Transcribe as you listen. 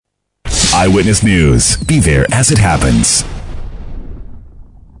Eyewitness News. Be there as it happens.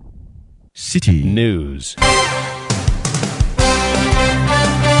 City News.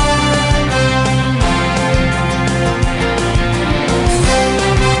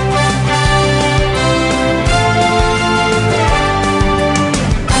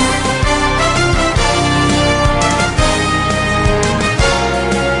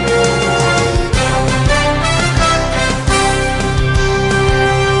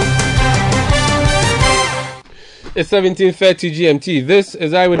 It's 17:30 GMT. This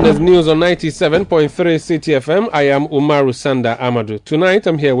is Eyewitness News on 97.3 City FM. I am Umaru, Sanda, Amadu. Tonight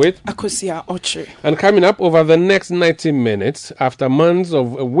I'm here with Akosia Oche. And coming up over the next 90 minutes, after months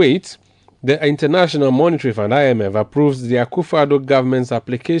of wait, the International Monetary Fund, IMF, approves the Akufo-Addo government's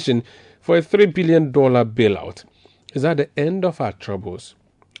application for a $3 billion bailout. Is that the end of our troubles?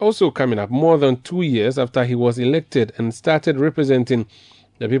 Also coming up, more than 2 years after he was elected and started representing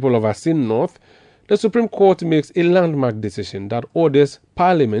the people of Asin North, the Supreme Court makes a landmark decision that orders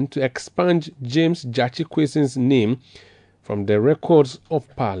Parliament to expunge James Gyakye Quayson's name from the records of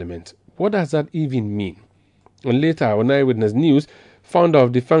Parliament. What does that even mean? And later on Eyewitness News, founder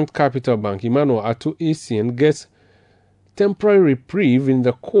of defunct Capital Bank, Emmanuel Ato Asian, gets temporary reprieve in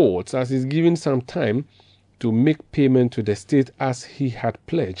the courts as he's given some time to make payment to the state as he had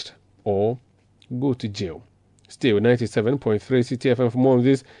pledged or go to jail. Stay with 97.3 City FM for more of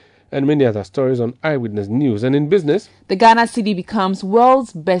this and many other stories on Eyewitness News. And in business, the Ghana cedi becomes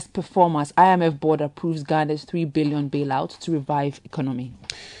world's best performer as IMF board approves Ghana's $3 billion bailout to revive economy.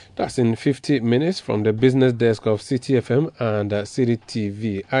 That's in 50 minutes from the business desk of City FM and City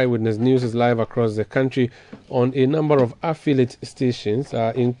TV. Eyewitness News is live across the country on a number of affiliate stations,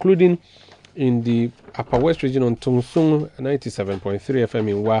 including in the Upper West region on Tungsung 97.3 FM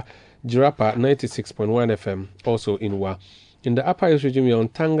in Wa, Jirapa 96.1 FM also in Wa. In the Upper East region, we are on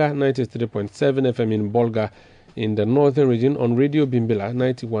Tanga 93.7 FM in Bolga. In the Northern region, on Radio Bimbila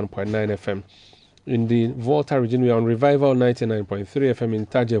 91.9 FM. In the Volta region, we are on Revival 99.3 FM in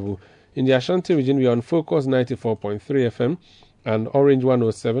Tajevu. In the Ashanti region, we are on Focus 94.3 FM and Orange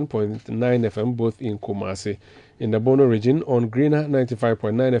 107.9 FM, both in Kumasi. In the Bono region, on Greener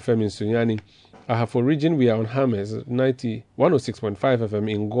 95.9 FM in Sunyani. Ahafo region, we are on Hames 106.5 FM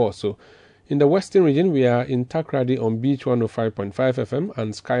in Goso. In the Western region, we are in Takrady on Beach 105.5 FM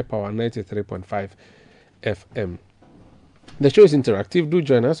and Sky Power 93.5 FM. The show is interactive. Do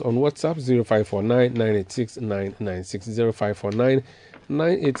join us on WhatsApp 0549 986 996 0549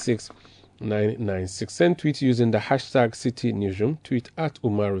 986 996. Send tweet using the hashtag City Newsroom. Tweet at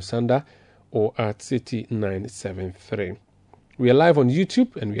Umaru Sanda or at City973. We are live on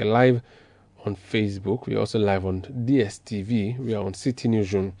YouTube and we are live on Facebook. We are also live on DSTV. We are on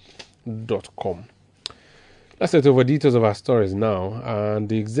citynewsroom.com. Let's get over details of our stories now. And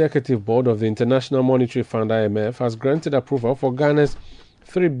the Executive Board of the International Monetary Fund, IMF, has granted approval for Ghana's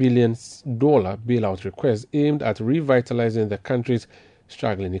 $3 billion bailout request aimed at revitalizing the country's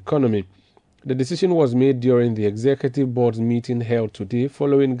struggling economy. The decision was made during the Executive Board's meeting held today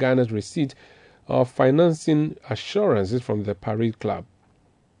following Ghana's receipt of financing assurances from the Paris Club.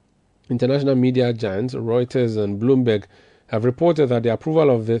 International media giants Reuters and Bloomberg have reported that the approval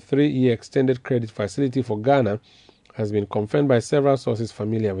of the 3-year extended credit facility for Ghana has been confirmed by several sources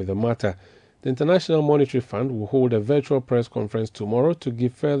familiar with the matter. The International Monetary Fund will hold a virtual press conference tomorrow to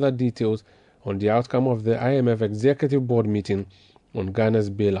give further details on the outcome of the IMF Executive Board meeting on Ghana's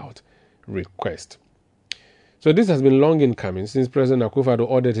bailout request. So this has been long in coming since President Akufo-Addo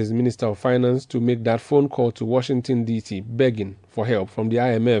ordered his Minister of Finance to make that phone call to Washington, D.C., begging for help from the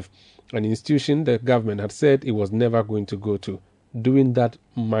IMF, an institution the government had said it was never going to go to, doing that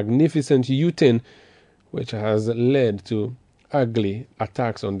magnificent U-turn which has led to ugly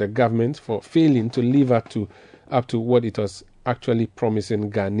attacks on the government for failing to live up to what it was actually promising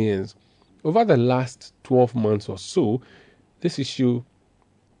Ghanaians. Over the last 12 months or so, this issue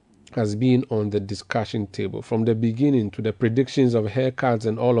has been on the discussion table from the beginning to the predictions of haircuts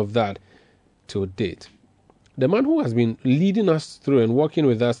and all of that to date. The man who has been leading us through and working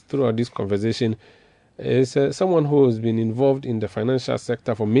with us throughout this conversation is someone who has been involved in the financial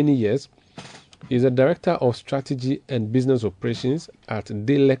sector for many years. He's a director of strategy and business operations at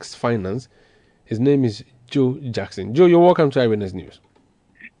Delex Finance. His name is Joe Jackson. Joe, you're welcome to Eyewitness News.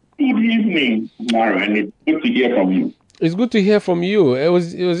 Good evening, Mara, and it's good to hear from you. It's good to hear from you. It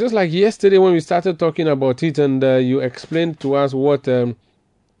was just like yesterday when we started talking about it, and you explained to us what the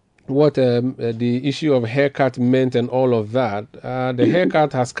issue of haircut meant and all of that. The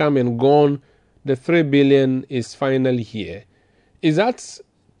haircut has come and gone. The $3 billion is finally here. Is that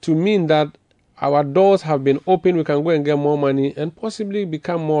to mean that our doors have been opened, we can go and get more money and possibly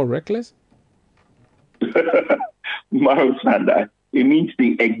become more reckless? Umaru Sanda, it means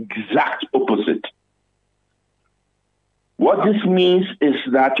the exact opposite. What this means is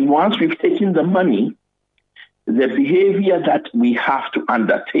that once we've taken the money, the behavior that we have to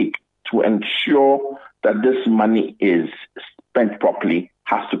undertake to ensure that this money is spent properly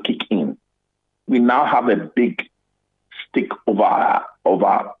has to kick in. We now have a big stick over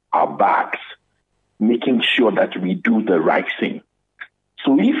our backs, making sure that we do the right thing.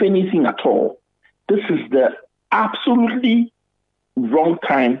 So if anything at all, this is the absolutely wrong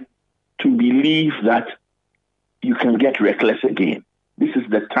time to believe that you can get reckless again. This is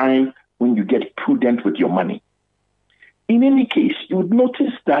the time when you get prudent with your money. In any case, you would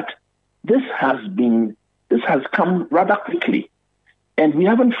notice that this has come rather quickly. And we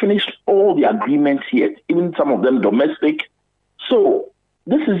haven't finished all the agreements yet, even some of them domestic. So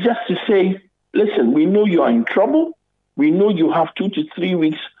this is just to say, listen, we know you are in trouble. We know you have 2 to 3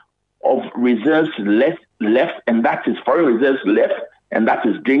 weeks of reserves left, and that is foreign reserves left, and that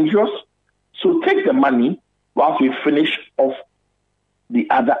is dangerous. So take the money whilst we finish off the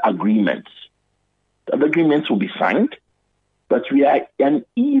other agreements. The other agreements will be signed, but we are in an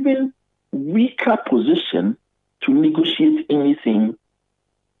even weaker position to negotiate anything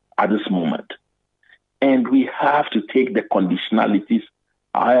at this moment. And we have to take the conditionalities,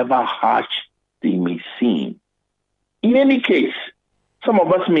 however harsh they may seem. In any case, some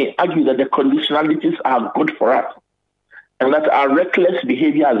of us may argue that the conditionalities are good for us and that our reckless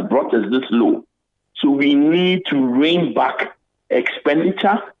behavior has brought us this low. So we need to rein back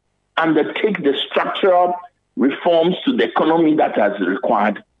expenditure, undertake the structural reforms to the economy that is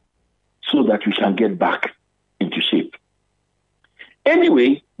required so that we can get back into shape.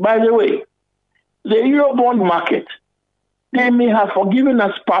 Anyway, by the way, the Eurobond market, they may have forgiven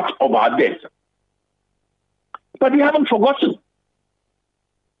us part of our debt, but they haven't forgotten.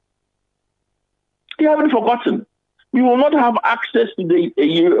 They haven't forgotten. We will not have access to the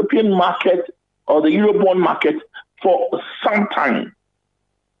European market or the Eurobond market for some time.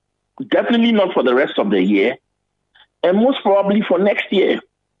 Definitely not for the rest of the year, and most probably for next year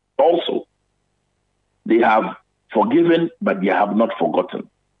also. They have forgiven, but they have not forgotten.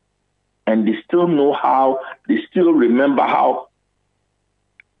 And they still know how, they still remember how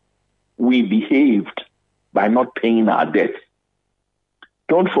we behaved by not paying our debt.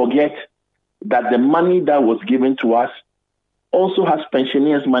 Don't forget that the money that was given to us also has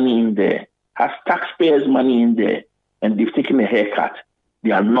pensioners' money in there, has taxpayers' money in there, and they've taken a haircut.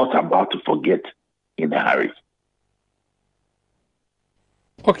 They are not about to forget in a hurry.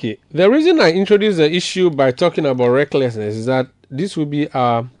 Okay, the reason I introduced the issue by talking about recklessness is that this will be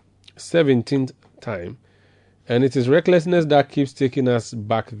our 17th time, and it is recklessness that keeps taking us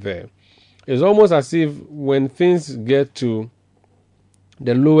back there. It's almost as if when things get to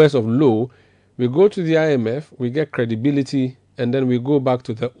the lowest of low, we go to the IMF, we get credibility, and then we go back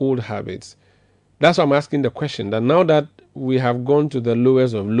to the old habits. That's why I'm asking the question, that now that we have gone to the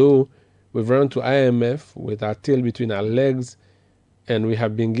lowest of low, we've run to IMF with our tail between our legs, and we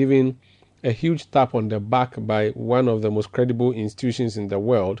have been given a huge tap on the back by one of the most credible institutions in the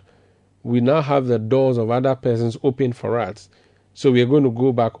world. We now have the doors of other persons open for us. So we are going to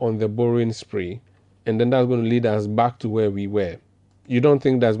go back on the borrowing spree, and then that's going to lead us back to where we were. You don't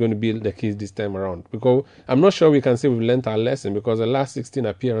think that's going to be the case this time around? Because I'm not sure we can say we've learned our lesson, because the last 16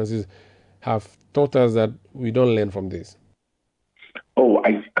 appearances have taught us that we don't learn from this.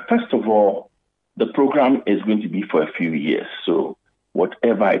 First of all, the program is going to be for a few years. So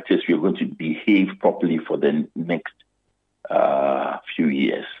whatever it is, we're going to behave properly for the next few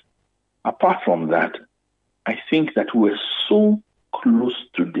years. Apart from that, I think that we're so close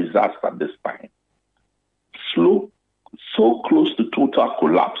to disaster this time. So close to total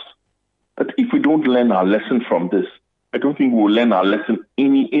collapse that if we don't learn our lesson from this, I don't think we'll learn our lesson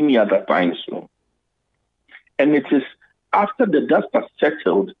any other time soon. And it is after the dust has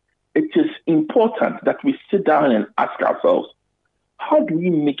settled, it is important that we sit down and ask ourselves, how do we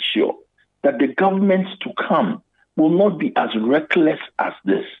make sure that the governments to come will not be as reckless as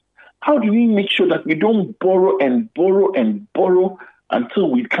this? How do we make sure that we don't borrow and borrow and borrow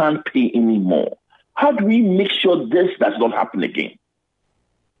until we can't pay anymore? How do we make sure this does not happen again?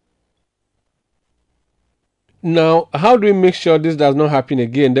 Now, how do we make sure this does not happen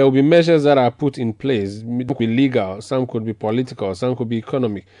again? There will be measures that are put in place. It could be legal, some could be political, some could be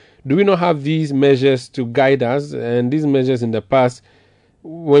economic. Do we not have these measures to guide us? And these measures in the past,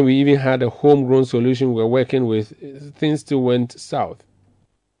 when we even had a homegrown solution we were working with, things still went south.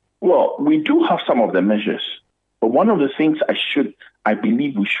 Well, we do have some of the measures. But one of the things I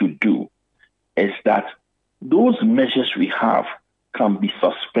believe we should do is that those measures we have can be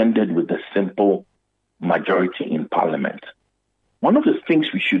suspended with the simple majority in Parliament. One of the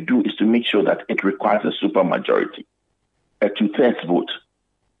things we should do is to make sure that it requires a supermajority, a 2/3 vote,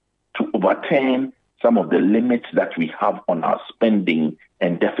 to overturn some of the limits that we have on our spending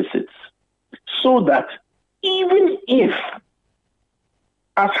and deficits, so that even if,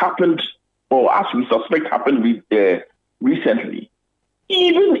 as happened, or as we suspect happened recently,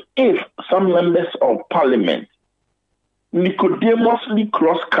 even if some members of Parliament nicodemously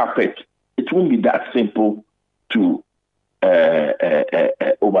cross carpet, it won't be that simple to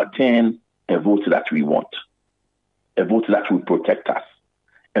overturn a vote that we want, a vote that will protect us,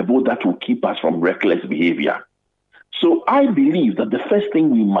 a vote that will keep us from reckless behavior. So I believe that the first thing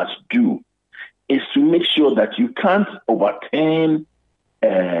we must do is to make sure that you can't overturn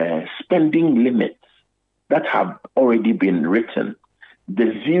spending limits that have already been written.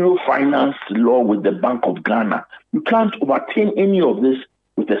 The zero finance law with the Bank of Ghana, you can't overturn any of this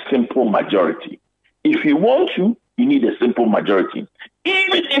with a simple majority. If you want to, you need a simple majority.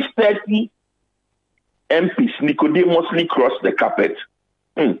 Even if 30 MPs nicodemously cross the carpet,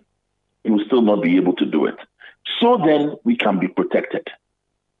 you will still not be able to do it. So then we can be protected.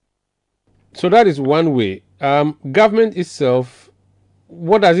 So that is one way. Government itself,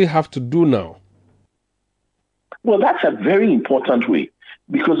 what does it have to do now? Well, that's a very important way,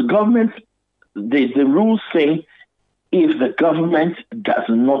 because government, the rules say if the government does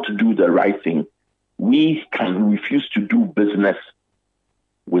not do the right thing, we can refuse to do business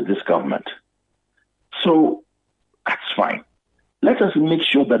with this government. So that's fine. Let us make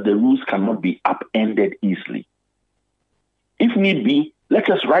sure that the rules cannot be upended easily. If need be, let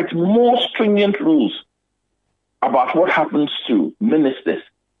us write more stringent rules about what happens to ministers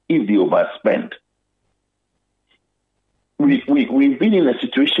if they overspend. We've been in a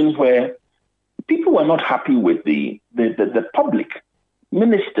situation where people were not happy with the public.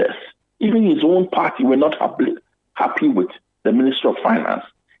 Ministers, even his own party, were not happy with the Minister of Finance,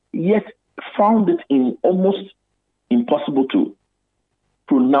 yet found it almost impossible to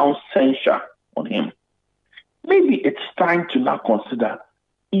pronounce censure on him. Maybe it's time to now consider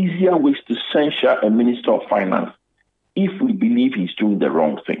easier ways to censure a Minister of Finance if we believe he's doing the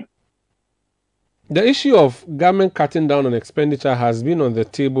wrong thing. The issue of government cutting down on expenditure has been on the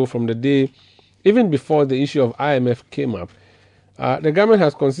table from the day, even before the issue of IMF came up. The government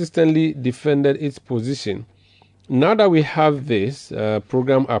has consistently defended its position. Now that we have this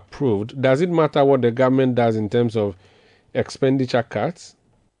program approved, does it matter what the government does in terms of expenditure cuts?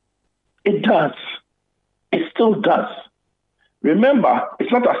 It does. It still does. Remember,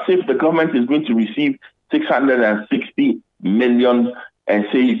 it's not as if the government is going to receive 660 million and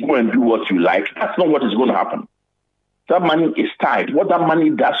say, go and do what you like. That's not what is going to happen. That money is tied. What that money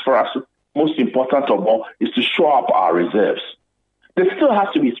does for us, most important of all, is to shore up our reserves. There still has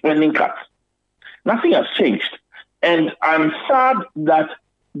to be spending cuts. Nothing has changed. And I'm sad that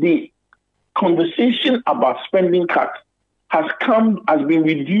the conversation about spending cuts has been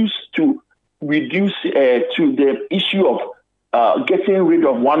reduced to the issue of getting rid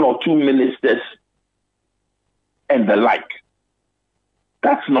of one or two ministers and the like.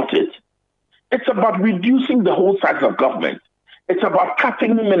 That's not it. It's about reducing the whole size of government. It's about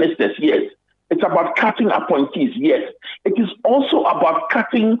cutting ministers, yes. It's about cutting appointees, yes. It is also about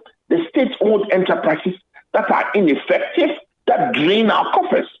cutting the state-owned enterprises that are ineffective, that drain our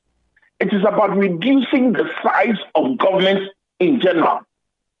coffers. It is about reducing the size of government in general,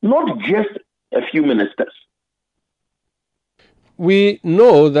 not just a few ministers. We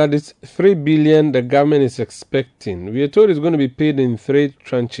know that it's 3 billion the government is expecting. We are told it's going to be paid in 3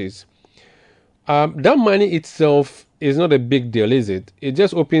 tranches. That money itself is not a big deal, is it? It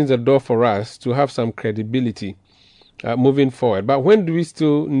just opens the door for us to have some credibility moving forward. But when do we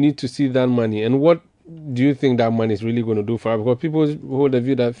still need to see that money? And what do you think that money is really going to do for us? Because people hold the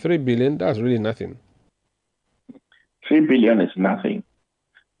view that 3 billion, that's really nothing. 3 billion is nothing.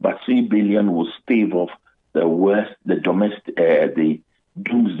 But 3 billion will stave off the worst, the doomsday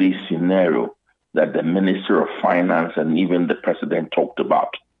scenario that the Minister of Finance and even the President talked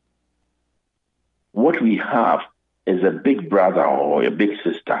about. What we have is a big brother or a big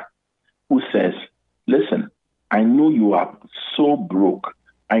sister who says, listen, I know you are so broke.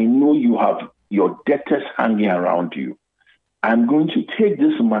 I know you have your debtors hanging around you. I'm going to take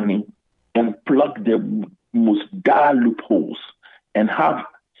this money and plug the most dire loopholes and have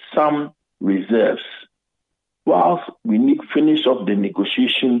some reserves whilst we finish up the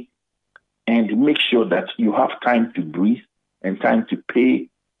negotiation and make sure that you have time to breathe and time to pay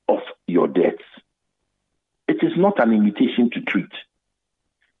off your debts. It is not an invitation to treat.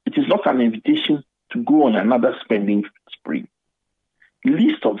 It is not an invitation to go on another spending spree.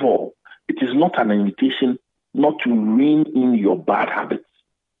 Least of all, It is not an invitation not to rein in your bad habits.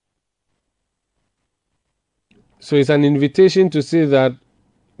 So it's an invitation to say that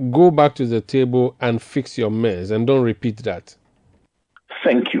go back to the table and fix your mess and don't repeat that.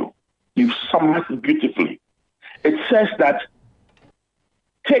 Thank you. You've summarized it beautifully. It says that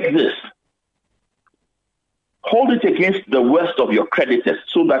take this, hold it against the worst of your creditors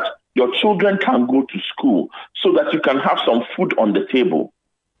so that your children can go to school, so that you can have some food on the table.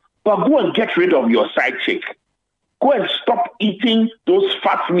 But go and get rid of your side chick. Go and stop eating those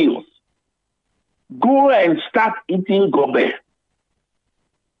fat meals. Go and start eating gobe.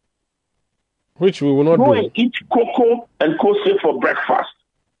 Which we will not Go do. and eat cocoa and kose for breakfast.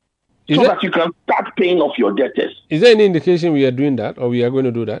 So that you can start paying off your debtors. Is there any indication we are doing that or we are going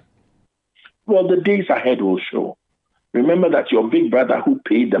to do that? Well, the days ahead will show. Remember that your big brother who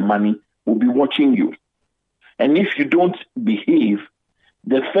paid the money will be watching you. And if you don't behave,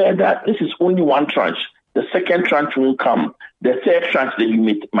 this is only one tranche. The second tranche won't come. The third tranche, then you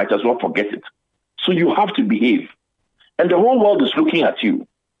might as well forget it. So you have to behave. And the whole world is looking at you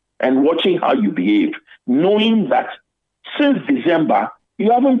and watching how you behave, knowing that since December,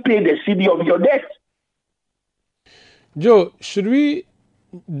 you haven't paid a CD of your debt. Joe, should we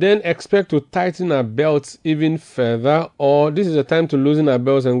then expect to tighten our belts even further, or this is the time to loosen our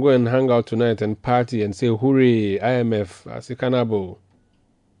belts and go and hang out tonight and party and say, hooray, IMF, Asikanabo?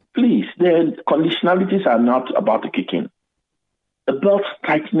 Please, the conditionalities are not about to kick in. The belt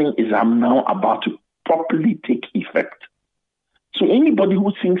tightening is now about to properly take effect. So anybody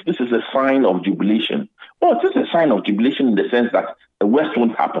who thinks this is a sign of jubilation, well, it is a sign of jubilation in the sense that the worst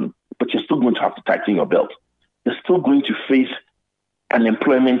won't happen, but you're still going to have to tighten your belt. You're still going to face an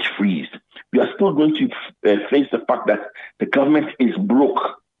employment freeze. You are still going to face the fact that the government is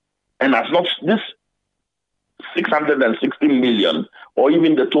broke. And as not this 660 million or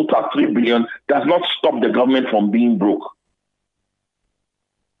even the total 3 billion does not stop the government from being broke.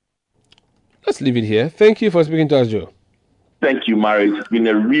 Let's leave it here. Thank you for speaking to us, Joe. Thank you, Mary. It's been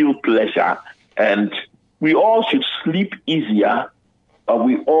a real pleasure. And we all should sleep easier, but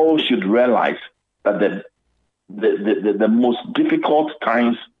we all should realize that the most difficult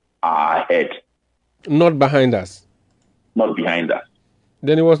times are ahead. Not behind us. Not behind us.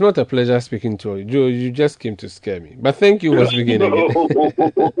 Then it was not a pleasure speaking to you. Joe, you just came to scare me. But thank you for speaking again. God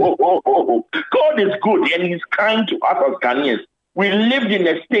is good and He's kind to us as Ghanaians. We lived in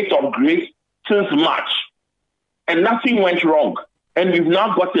a state of grace since March and nothing went wrong. And we've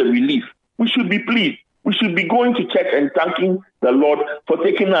now got a relief. We should be pleased. We should be going to church and thanking the Lord for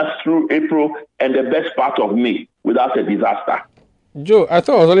taking us through April and the best part of May without a disaster. Joe, I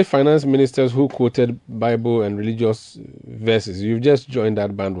thought it was only finance ministers who quoted Bible and religious verses. You've just joined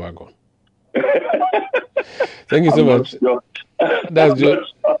that bandwagon. Thank you so much. Sure. That's Joe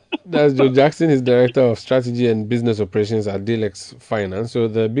Jackson. He's Director of Strategy and Business Operations at Delex Finance. So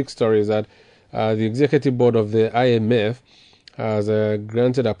the big story is that the Executive Board of the IMF has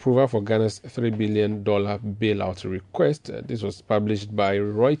granted approval for Ghana's $3 billion bailout request. This was published by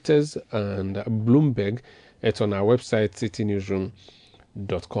Reuters and Bloomberg. It's on our website,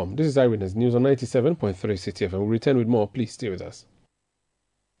 citynewsroom.com. This is Eyewitness News on 97.3 City FM. We'll return with more. Please stay with us.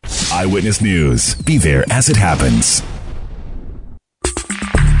 Eyewitness News. Be there as it happens.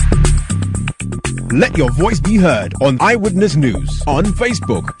 Let your voice be heard on Eyewitness News on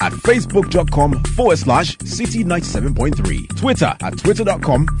Facebook at facebook.com/city97.3, Twitter at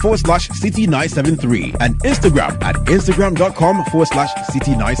twitter.com/city973, and Instagram at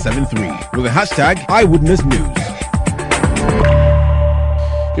instagram.com/city973 with the hashtag Eyewitness News.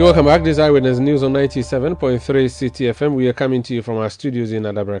 You're welcome back. This is Eyewitness News on 97.3 City FM. We are coming to you from our studios in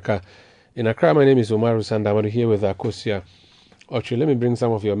Adabraka. In Accra, my name is Umaru, Sanda. Amadu here with Akosia. Ochi, let me bring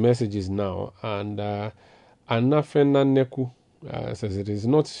some of your messages now. And Anafena Neku says it is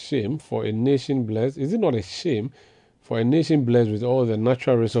not shame for a nation blessed. Is it not a shame for a nation blessed with all the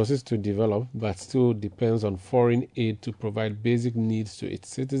natural resources to develop, but still depends on foreign aid to provide basic needs to its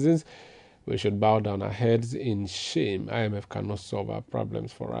citizens? We should bow down our heads in shame. IMF cannot solve our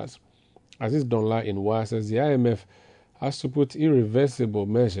problems for us. Aziz Donla in Wa says the IMF has to put irreversible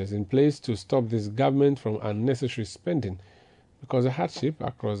measures in place to stop this government from unnecessary spending, because the hardship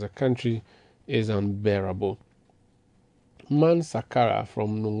across the country is unbearable. Man Sakara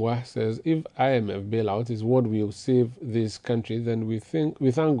from Nungwa says, if IMF bailout is what will save this country, then we thank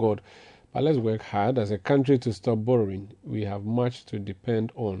God. But let's work hard as a country to stop borrowing. We have much to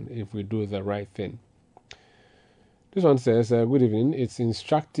depend on if we do the right thing. This one says, good evening. It's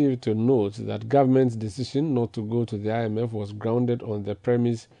instructive to note that government's decision not to go to the IMF was grounded on the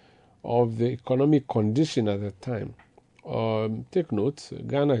premise of the economic condition at the time. Take note,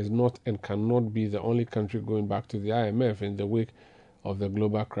 Ghana is not and cannot be the only country going back to the IMF in the wake of the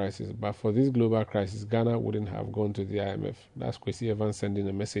global crisis. But for this global crisis, Ghana wouldn't have gone to the IMF. That's Kwesi Evans sending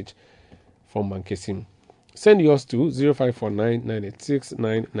a message from Mankesim. Send yours to 0549 986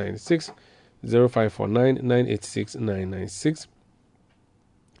 996, 0549 986 996.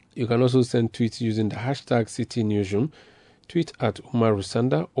 You can also send tweets using the hashtag City Newsroom. Tweet at Umaru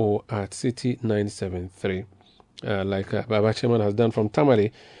Sanda or at City973, like Baba Chairman has done from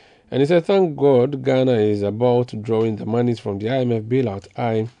Tamale. And he said, thank God Ghana is about drawing the monies from the IMF bailout.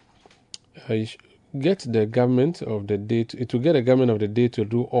 I get the government of the day to get the government of the day to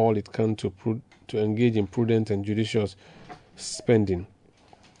do all it can to engage in prudent and judicious spending.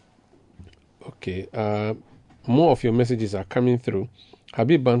 Okay, more of your messages are coming through.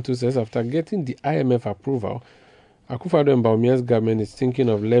 Habib Bantu says, after getting the IMF approval, Akufo-Addo and Bawumia's government is thinking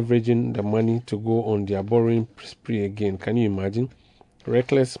of leveraging the money to go on their borrowing spree again. Can you imagine?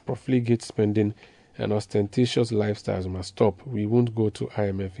 Reckless, profligate spending and ostentatious lifestyles must stop. We won't go to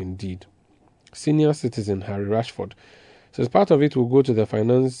IMF indeed. Senior citizen Harry Rashford says part of it will go to the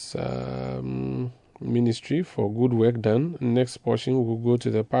finance ministry for good work done. Next portion will go to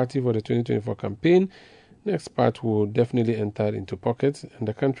the party for the 2024 campaign. Next part will definitely enter into pockets, and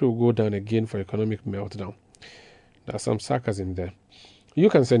the country will go down again for economic meltdown. There's some sarcasm there. You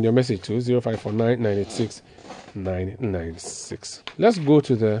can send your message to 0549 986 996. Let's go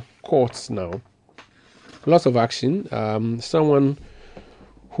to the courts now. Lots of action. Someone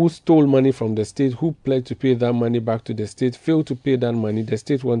who stole money from the state, who pledged to pay that money back to the state, failed to pay that money. The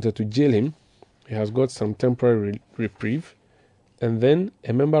state wanted to jail him. He has got some temporary reprieve. And then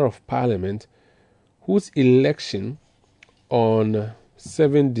a member of parliament whose election on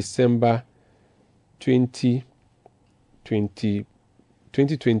 7 December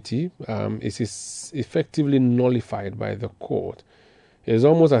 2020 is effectively nullified by the court. It's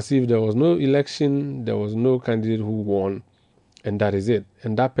almost as if there was no election, there was no candidate who won, and that is it.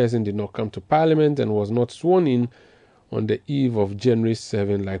 And that person did not come to parliament and was not sworn in on the eve of January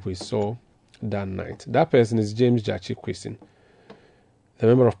 7 like we saw that night. That person is James Jachi Kwesin, the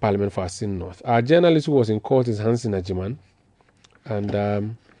member of parliament for Asin North. Our journalist who was in court is Hansen Ajiman,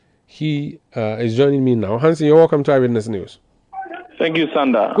 and he is joining me now. Hansen, you're welcome to Eyewitness News. Thank you,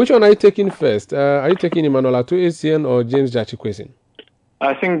 Sanda. Which one are you taking first? Are you taking Emmanuel Atu ACN or James Jachi Kwesin?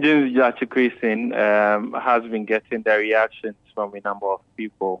 I think James Jachi Kwesin has been getting the reactions from a number of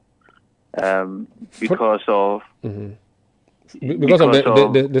people because of the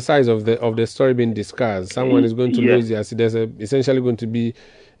size of the story being discussed. Someone is going to lose there's essentially going to be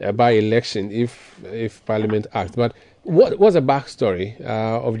a by-election if Parliament acts. But what's the backstory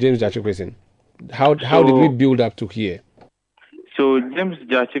of James Jachi Kwesin? How did we build up to here? So James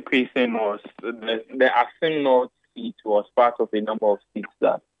Jachi Kwesin was the Asin North seat was part of a number of seats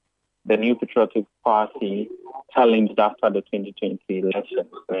that the New Patriotic Party challenged after the 2020 elections.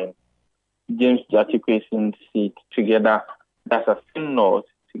 And James Jachi Kwesin's seat together, that's Asin North,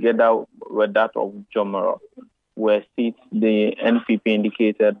 together with that of Umaru, were seats the NPP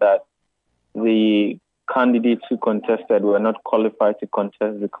indicated that the candidates who contested were not qualified to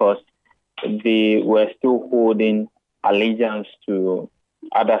contest because they were still holding allegiance to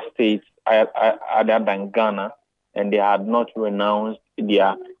other states other than Ghana, and they had not renounced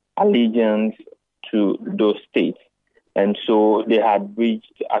their allegiance to those states. And so they had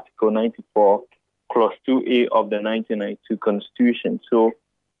breached Article 94, Clause 2A of the 1992 Constitution. So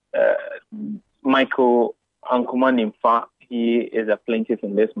Michael Ankumanimfa, he is a plaintiff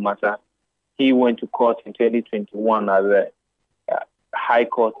in this matter. He went to court in 2021 as a High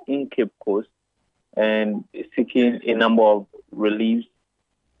Court in Cape Coast and seeking a number of reliefs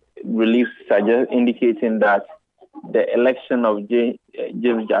indicating that the election of James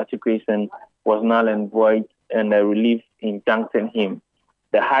Jachi Kwesin was null and void, and a relief injuncting him.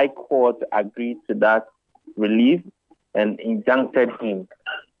 The High Court agreed to that relief and injuncted him.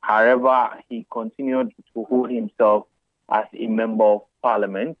 However, he continued to hold himself as a member of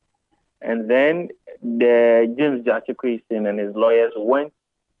parliament. And then the James Jachi Kwesin and his lawyers went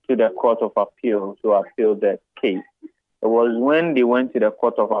to the Court of Appeal to appeal the case. It was when they went to the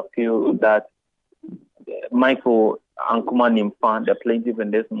Court of Appeal that Michael Ankumanimfa, the plaintiff in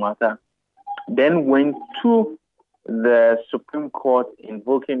this matter, then went to the Supreme Court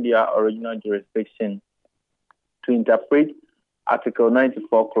invoking their original jurisdiction to interpret Article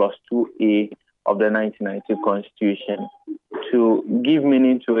 94, Clause 2A of the 1992 Constitution to give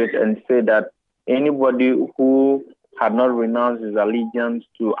meaning to it and say that anybody who had not renounced his allegiance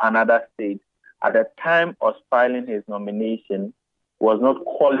to another state at the time of filing his nomination was not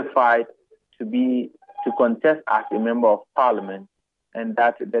qualified to be to contest as a member of parliament, and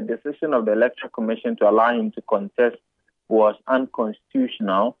that the decision of the Electoral Commission to allow him to contest was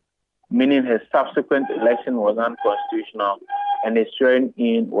unconstitutional, meaning his subsequent election was unconstitutional, and his swearing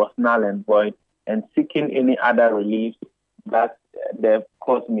in was null and void, and seeking any other relief that the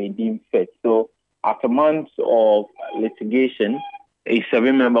court may deem fit. So, after months of litigation, a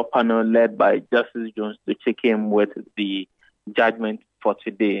 7-member panel led by Justice Jones to check in with the judgment for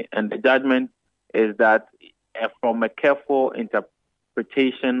today. And the judgment is that from a careful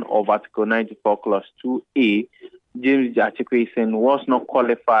interpretation of Article 94, Clause 2A, James Jachikwesin was not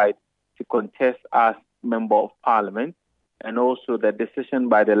qualified to contest as Member of Parliament, and also the decision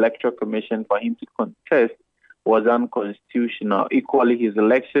by the Electoral Commission for him to contest was unconstitutional. Equally, his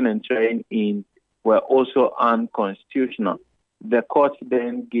election and swearing in were also unconstitutional. The court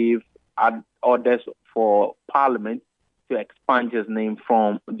then gave orders for Parliament to expunge his name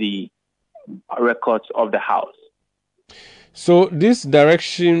from the records of the House. So this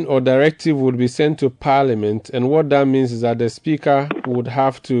direction or directive would be sent to Parliament, and what that means is that the Speaker would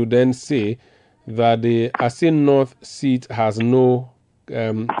have to then say that the Asin North seat has no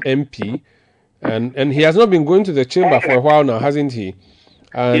MP, and he has not been going to the chamber for a while now, hasn't he?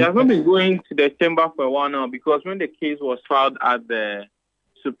 And he has not been going to the chamber for a while now, because when the case was filed at the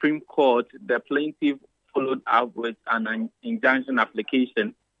Supreme Court, the plaintiff followed up with an injunction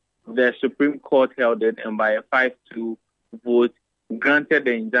application. The Supreme Court held it, and by a 5-2 vote, granted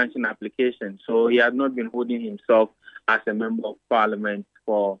the injunction application. So he has not been holding himself as a member of parliament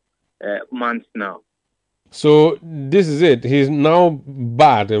for months now. So this is it. He's now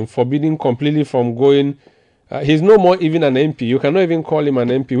barred and forbidden completely from going. He's no more even an MP. You cannot even call him an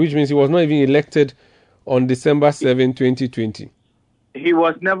MP, which means he was not even elected on December 7, 2020. He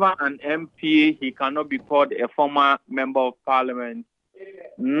was never an MP. He cannot be called a former member of parliament.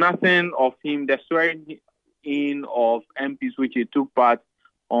 Nothing of him. The swearing in of MPs which he took part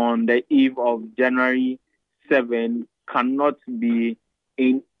on the eve of January 7 cannot be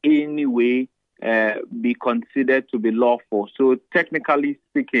in any way be considered to be lawful. So technically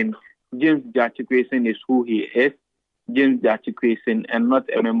speaking, James Jachikwesin is who he is, James Jachikwesin, and not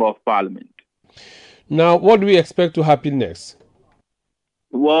a member of parliament. Now, what do we expect to happen next?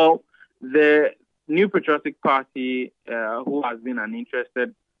 Well, the New Patriotic Party, who has been an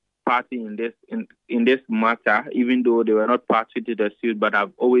interested party in this matter, even though they were not party to the suit, but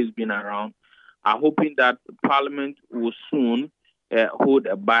have always been around, are hoping that Parliament will soon hold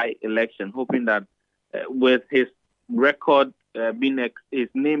a by-election, hoping that with his record his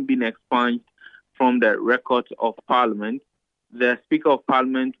name being expunged from the records of Parliament, the Speaker of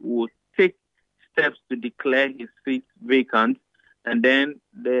Parliament will take steps to declare his seat vacant, and then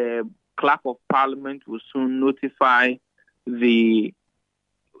the Clerk of Parliament will soon notify the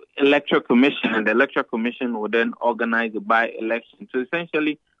Electoral Commission, and the Electoral Commission will then organize a by-election. So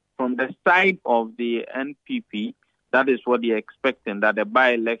essentially, from the side of the NPP, that is what they're expecting, that the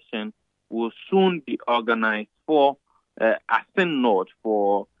by-election will soon be organized for Asin North,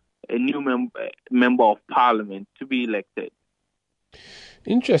 for a new member of parliament to be elected.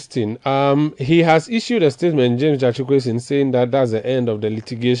 Interesting. He has issued a statement, James Jachikwesin, saying that that's the end of the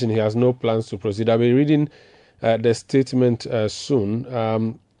litigation. He has no plans to proceed. I'll be reading the statement soon.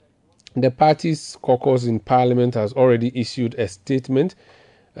 The party's caucus in parliament has already issued a statement.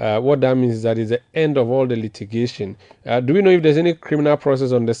 What that means is that it's the end of all the litigation. Do we know if there's any criminal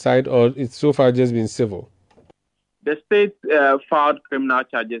process on the side, or it's so far just been civil? The state filed criminal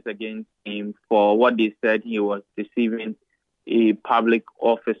charges against him for what they said he was deceiving a public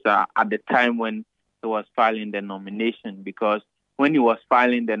officer at the time when he was filing the nomination, because when he was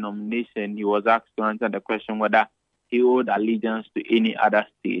filing the nomination, he was asked to answer the question whether he owed allegiance to any other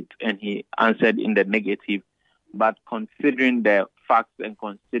state, and he answered in the negative. But considering the facts and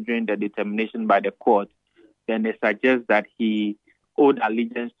considering the determination by the court, then they suggest that he owed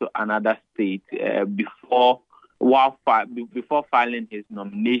allegiance to another state before filing his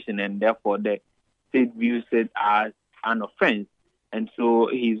nomination, and therefore the state views it as an offense. And so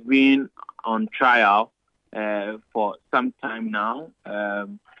he's been on trial for some time now.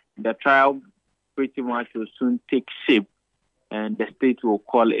 The trial pretty much will soon take shape, and the state will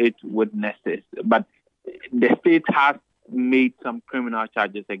call it witnesses. But the state has made some criminal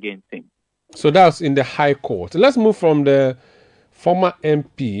charges against him. So that's in the High Court. Let's move from the former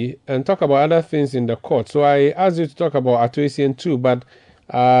MP and talk about other things in the court. So I asked you to talk about Atuasian too, but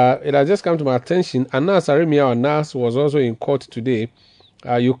it has just come to my attention. Anas Aremia Anas was also in court today.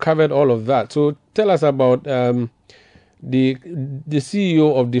 You covered all of that. So tell us about the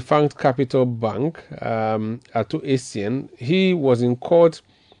CEO of defunct Capital Bank, Atuasian. He was in court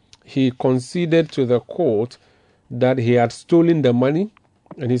he conceded to the court that he had stolen the money,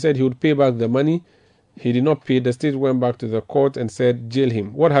 and he said he would pay back the money. He did not pay. The state went back to the court and said, jail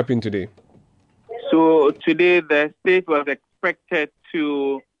him. What happened today? So today the state was expected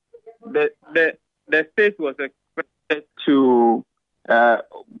to the state was expected to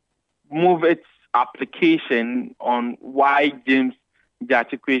move its application on why James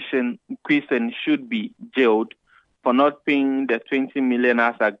Jatiquison should be jailed for not paying the 20 million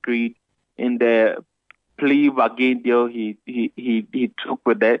as agreed in the plea bargain deal he took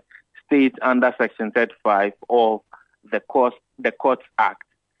with the state under Section 35 of the Courts Act.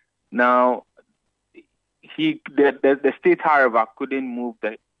 Now, the state, however, couldn't move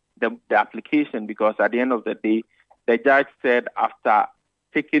the application because at the end of the day, the judge said after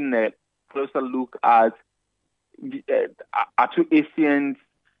taking a closer look at Atu Essie's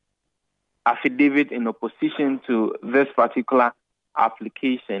affidavit in opposition to this particular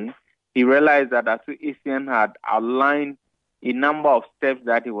application, he realized that Atu Essien had outlined a number of steps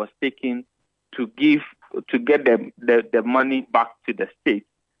that he was taking to get the money back to the state.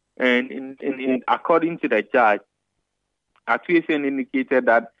 And according to the judge, Atu Essien indicated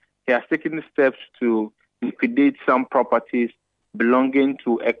that he has taken steps to liquidate some properties belonging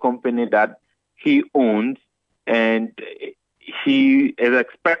to a company that he owns, and he is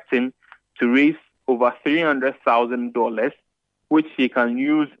expecting to raise over $300,000, which he can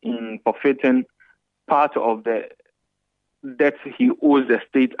use in forfeiting part of the debt he owes the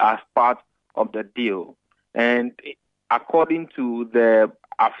state as part of the deal. And according to the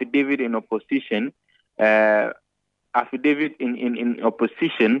affidavit in opposition, this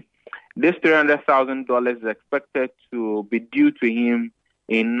 $300,000 is expected to be due to him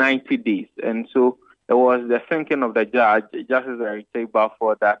in 90 days. And so it was the thinking of the judge, Justice Eric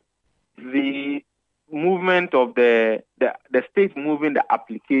Balfour, that the movement of the state moving the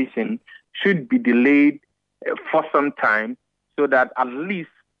application should be delayed for some time so that at least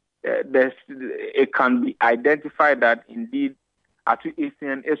it can be identified that indeed Atu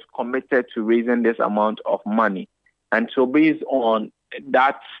Essien is committed to raising this amount of money. And so based on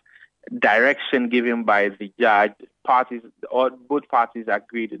that direction given by the judge, both parties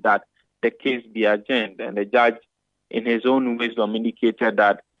agreed that the case be adjourned. And the judge, in his own wisdom, indicated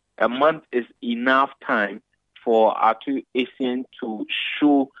that a month is enough time for Atu Essien to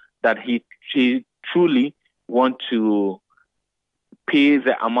show that he truly wants to pay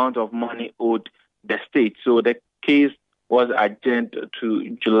the amount of money owed the state. So the case was adjourned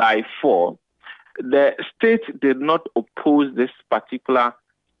to July 4. The state did not oppose this particular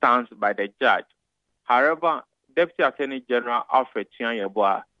stance by the judge. However, Deputy Attorney General Alfred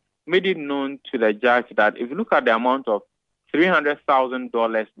Tianyeboa made it known to the judge that if you look at the amount of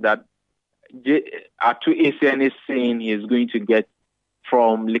 $300,000 that Atu Essien is saying he is going to get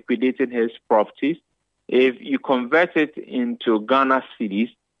from liquidating his properties, if you convert it into Ghana cedis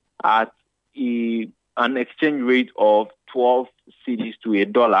at an exchange rate of 12 cedis to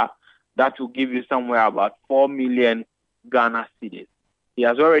 $1, that will give you somewhere about 4 million Ghana cedis. He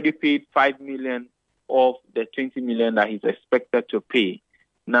has already paid 5 million of the 20 million that he's expected to pay.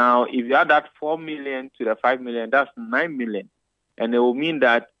 Now, if you add that 4 million to the 5 million, that's 9 million. And it will mean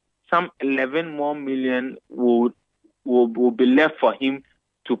that some 11 more million will be left for him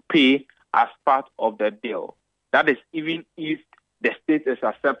to pay as part of the deal. That is even if the state is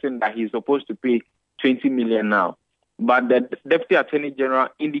accepting that he's supposed to pay 20 million now. But the Deputy Attorney General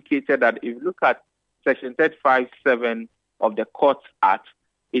indicated that if you look at Section 35(7) of the Courts Act,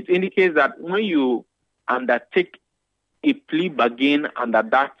 it indicates that when you undertake a plea bargain under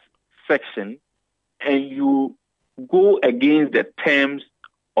that section and you go against the terms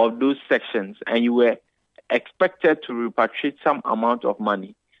of those sections and you were expected to repatriate some amount of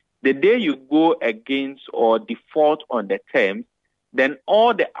money, the day you go against or default on the terms, then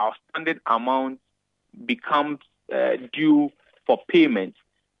all the outstanding amounts becomes due for payment.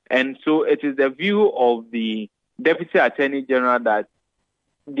 And so it is the view of the Deputy Attorney General that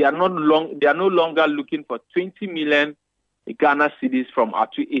they are no longer looking for 20 million Ghana cedis from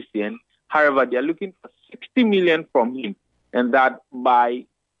Atu Essien. However, they are looking for 60 million from him, and that by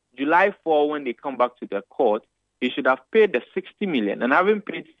July 4, when they come back to the court, he should have paid the 60 million and having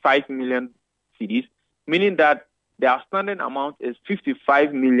paid 5 million cedis, meaning that the outstanding amount is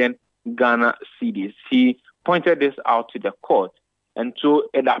 55 million Ghana cedis. He pointed this out to the court. And so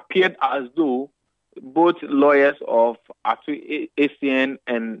it appeared as though both lawyers of Atu Essien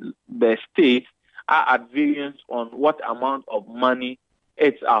and the state are at variance on what amount of money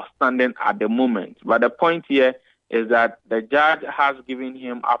it's outstanding at the moment. But the point here is that the judge has given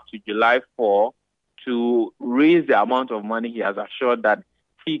him up to July 4 to raise the amount of money he has assured that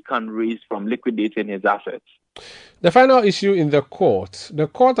he can raise from liquidating his assets. The final issue in the court. The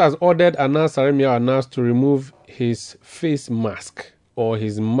court has ordered Anas Aremia Anas to remove his face mask or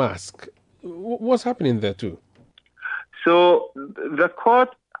his mask. What's happening there too? So the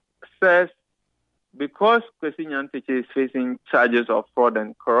court says because Kwesi Nyantakyi is facing charges of fraud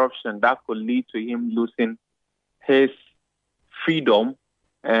and corruption, that could lead to him losing his freedom,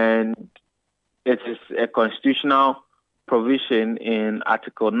 and it is a constitutional provision in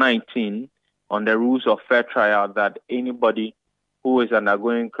Article 19 on the rules of fair trial that anybody who is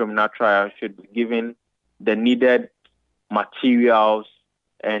undergoing criminal trial should be given the needed materials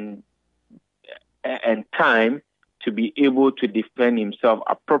and time to be able to defend himself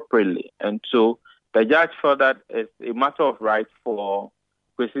appropriately. And so the judge felt that it's a matter of right for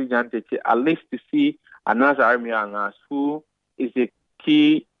Kwesi Nyantakyi at least to see Anas Aremia Anas, who is a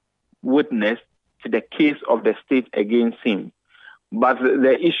key witness to the case of the state against him. But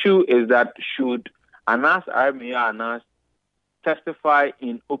the issue is that should Anas Aremia Anas testify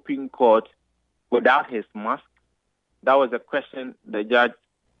in open court without his mask? That was a question the judge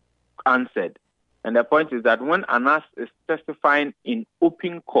answered. And the point is that when Anas is testifying in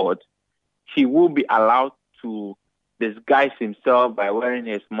open court, he will be allowed to disguise himself by wearing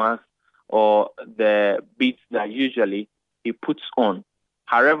his mask or the beads that usually he puts on.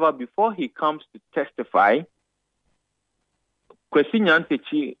 However, before he comes to testify, Kwesi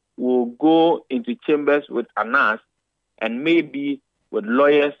Nyantakyi will go into chambers with Anas and maybe with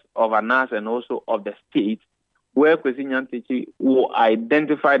lawyers of Anas and also of the state, where Kwesi Nyantakyi will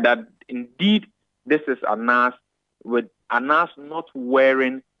identify that indeed this is Anas, with Anas not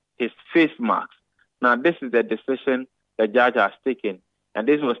wearing his face mask. Now, this is the decision the judge has taken, and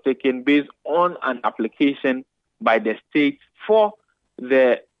this was taken based on an application by the state for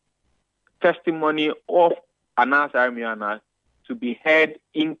the testimony of Anas Aremia Anas to be heard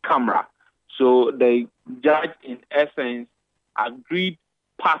in camera. So the judge, in essence, agreed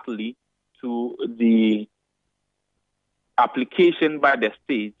partly to the application by the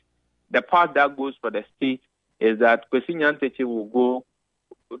state. The part that goes for the state is that Kwesi Nyantakyi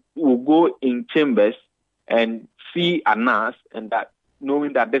will go in chambers and see Anas, and that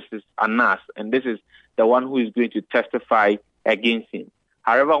knowing that this is Anas and this is the one who is going to testify against him.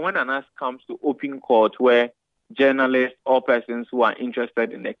 However, when Anas comes to open court where journalists or persons who are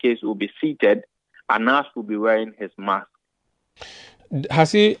interested in the case will be seated, Anas will be wearing his mask.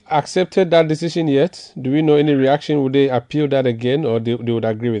 Has he accepted that decision yet? Do we know any reaction? Would they appeal that again, or they would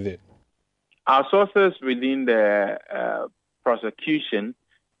agree with it? Our sources within the prosecution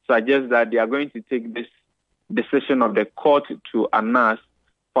suggest that they are going to take this decision of the court to Anas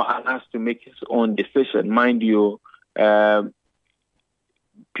for Anas to make his own decision. Mind you,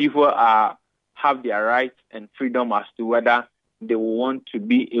 people have their rights and freedom as to whether they will want to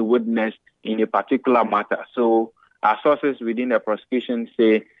be a witness in a particular matter. So our sources within the prosecution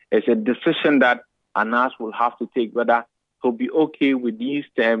say it's a decision that Anas will have to take, whether he'll be okay with these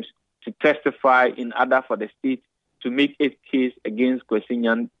terms to testify in order for the state to make its case against Kwesi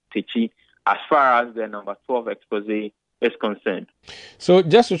Nyantakyi as far as the number 12 expose is concerned. So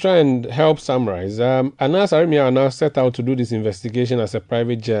just to try and help summarize, Anas Aremia Anas set out to do this investigation as a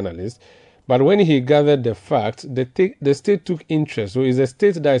private journalist, but when he gathered the facts, the state took interest. So it's the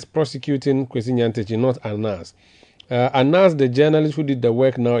state that is prosecuting Kwesi Nyantakyi, not Anas. Anas, the journalist who did the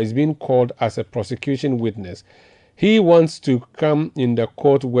work now, is being called as a prosecution witness. He wants to come in the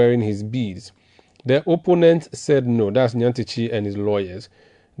court wearing his beads. The opponent said no, that's Nyantakyi and his lawyers.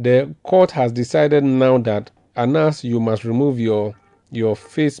 The court has decided now that Anas, you must remove your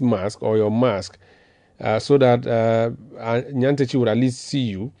face mask or your mask so that Nyantakyi would at least see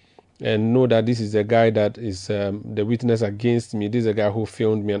you and know that this is the guy that is the witness against me. This is the guy who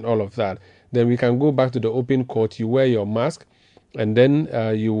filmed me and all of that. Then we can go back to the open court. You wear your mask, and then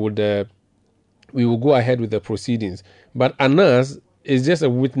we will go ahead with the proceedings. But Anas is just a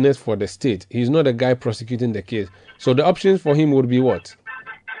witness for the state. He's not a guy prosecuting the case. So the options for him would be what?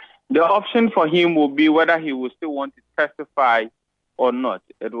 The option for him will be whether he will still want to testify or not.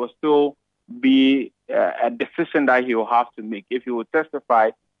 It will still be a decision that he will have to make. If he will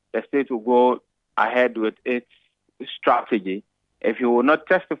testify, the state will go ahead with its strategy. If he will not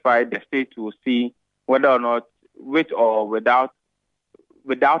testify, the state will see whether or not, with or without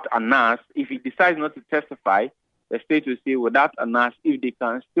Anas. If he decides not to testify, the state will see without Anas if they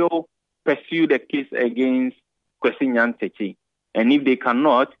can still pursue the case against Kwesi Nyantakyi. And if they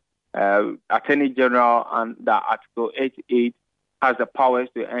cannot, Attorney General under Article 88 has the powers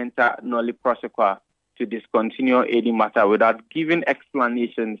to enter nolli prosequa to discontinue any matter without giving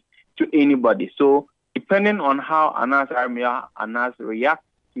explanations to anybody. So depending on how Anas Aremia Anas reacts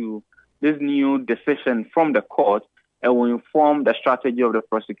to this new decision from the court and will inform the strategy of the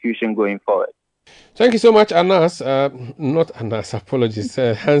prosecution going forward. Thank you so much, Anas. Not Anas, apologies.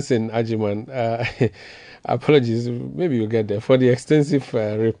 Hansen Ajiman. Apologies. Maybe you'll get there for the extensive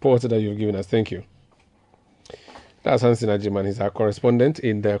report that you've given us. Thank you. That's Hansen Ajiman. He's our correspondent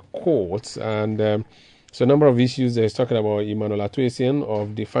in the courts. And so a number of issues. He's talking about Emmanuel Atuesian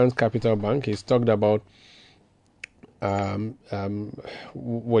of Defense Capital Bank. He's talked about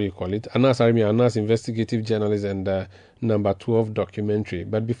what do you call it? Anas investigative journalist and number 12 documentary.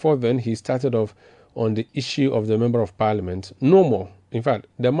 But before then, he started off on the issue of the member of parliament. No more. In fact,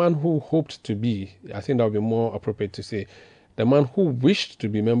 the man who hoped to be, I think that would be more appropriate to say, the man who wished to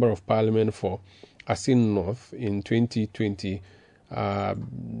be member of parliament for Asin North in 2020, the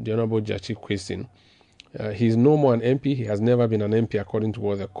Honorable Jachi Kwesin. He's no more an MP. He has never been an MP, according to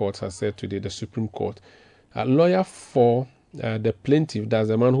what the court has said today, the Supreme Court. A lawyer for the plaintiff, that's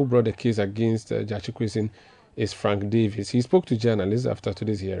the man who brought the case against Jachi Kwesin, is Frank Davis. He spoke to journalists after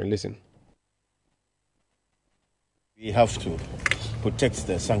today's hearing. Listen. We have to protect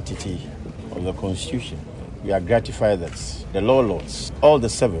the sanctity of the Constitution. We are gratified that the law lords, all the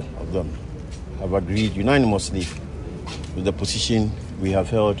 7 of them, have agreed unanimously with the position we have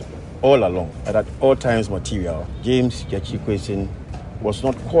held all along, and at all times material, James Jachi Kwesin was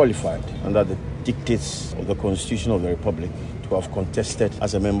not qualified under the dictates of the Constitution of the Republic to have contested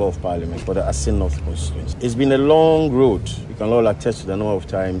as a member of parliament for the Asin North constituency. It's been a long road. We can all attest to the number of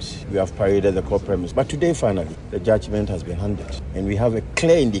times we have paraded the court premise. But today, finally, the judgment has been handed, and we have a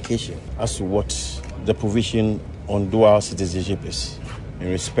clear indication as to what the provision on dual citizenship is in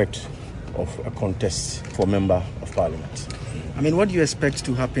respect of a contest for member of parliament. I mean, what do you expect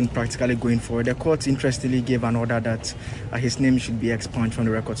to happen practically going forward? The court interestingly gave an order that his name should be expunged from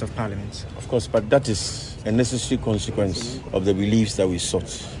the records of parliament. Of course, but that is a necessary consequence of the reliefs that we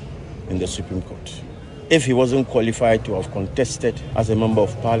sought in the Supreme Court. If he wasn't qualified to have contested as a member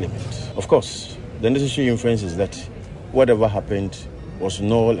of parliament, of course, the necessary inference is that whatever happened was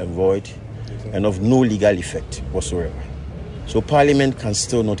null and void and of no legal effect whatsoever. So parliament cannot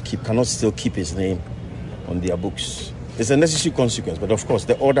still keep his name on their books. It's a necessary consequence, but of course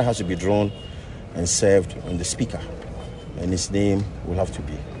the order has to be drawn and served on the speaker, and his name will have to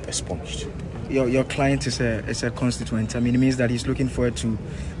be expunged. Your client is a constituent. I mean, it means that he's looking forward to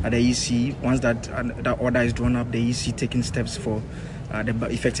the EC, once that order is drawn up, the EC taking steps for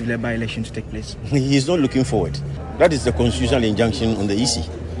effectively by-election to take place. He's not looking forward. That is the constitutional injunction on the EC.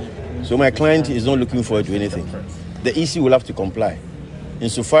 So my client is not looking forward to anything. The EC will have to comply.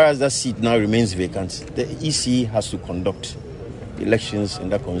 Insofar as that seat now remains vacant, the EC has to conduct elections in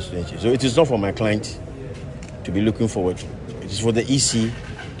that constituency. So it is not for my client to be looking forward to. It is for the EC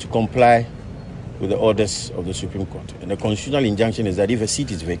to comply with the orders of the Supreme Court. And the constitutional injunction is that if a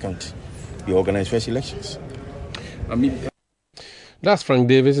seat is vacant, you organize fresh elections. That's Frank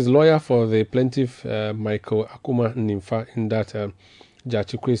Davis, his lawyer for the plaintiff, Michael Akuma Nimfa, in that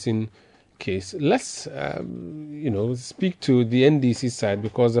Jachi Kwesin case. Let's, speak to the NDC side,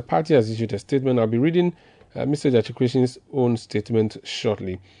 because the party has issued a statement. I'll be reading Mr. Jachi Kwesin's own statement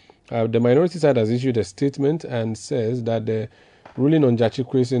shortly. The minority side has issued a statement and says that the ruling on Jachi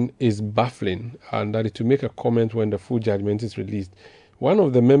Kwesin is baffling and that it will make a comment when the full judgment is released. One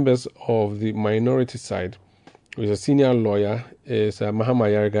of the members of the minority side, who is a senior lawyer, is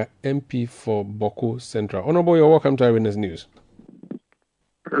Mahama Yarga, MP for Boko Central. Honorable, you're welcome to Eyewitness News.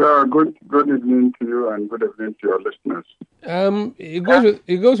 Good evening to you and good evening to your listeners.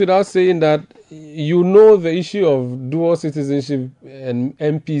 It goes without saying that you know the issue of dual citizenship and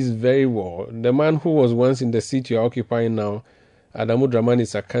MPs very well. The man who was once in the seat you're occupying now, Adamu Dramani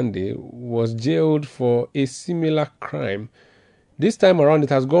Sakande, was jailed for a similar crime. This time around, it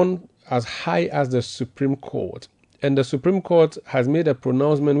has gone as high as the Supreme Court. And the Supreme Court has made a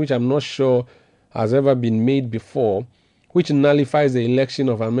pronouncement which I'm not sure has ever been made before, which nullifies the election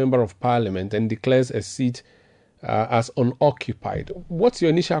of a member of parliament and declares a seat as unoccupied. What's your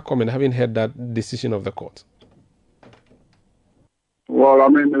initial comment, having heard that decision of the court? Well, I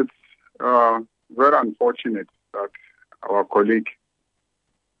mean, it's very unfortunate that our colleague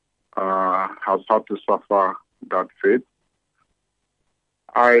has had to suffer that fate.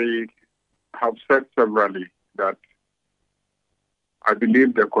 I have said severally that I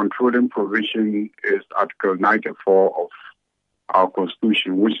believe the controlling provision is Article 94 of our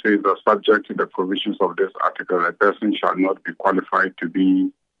Constitution, which says that subject to the provisions of this article, a person shall not be qualified to be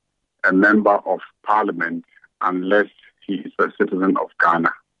a member of parliament unless he is a citizen of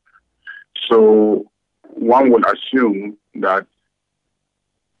Ghana. So one would assume that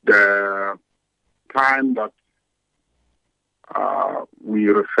the time that we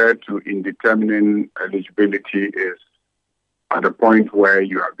refer to in determining eligibility is at the point where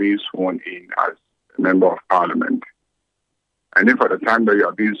you are being sworn in as a member of parliament. And if at the time that you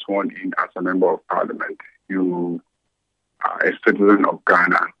are being sworn in as a member of parliament, you are a citizen of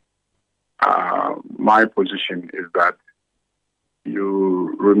Ghana, my position is that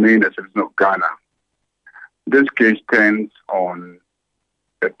you remain a citizen of Ghana. This case turns on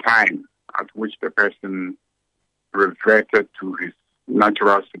the time at which the person reverted to his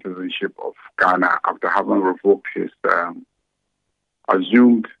natural citizenship of Ghana after having revoked his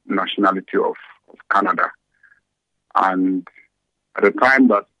assumed nationality of Canada. And at the time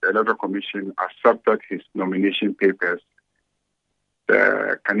that the Electoral Commission accepted his nomination papers,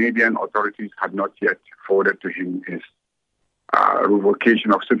 the Canadian authorities had not yet forwarded to him his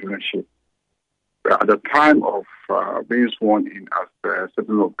revocation of citizenship. But at the time of being sworn in as a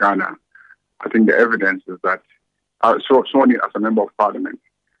citizen of Ghana, I think the evidence is that, sworn in as a member of parliament,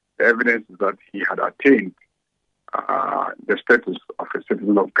 the evidence is that he had attained the status of a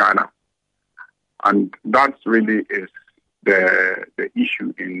citizen of Ghana. And that really is the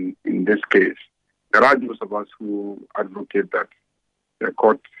issue in this case. There are those of us who advocate that the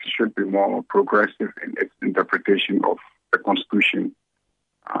court should be more progressive in its interpretation of the Constitution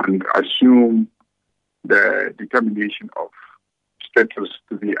and assume the determination of status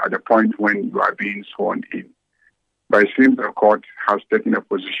to be at the point when you are being sworn in. But it seems the court has taken a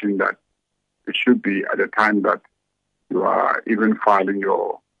position that it should be at the time that you are even filing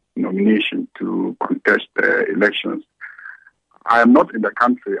your nomination to contest the elections. I am not in the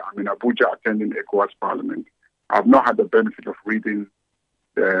country. I'm in Abuja attending ECOWAS Parliament. I've not had the benefit of reading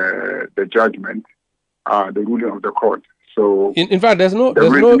the judgment, the ruling of the court. So, in fact, there's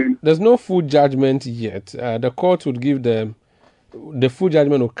no full judgment yet. The court would give the full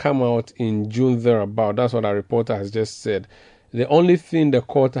judgment will come out in June thereabout. That's what our reporter has just said. The only thing the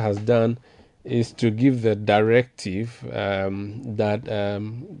court has done is to give the directive that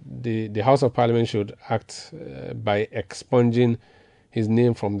the House of Parliament should act by expunging his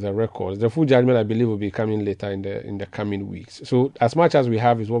name from the records. The full judgment, I believe, will be coming later in the coming weeks. So as much as we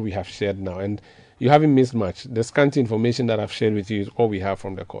have is what we have shared now, and you haven't missed much. The scanty information that I've shared with you is all we have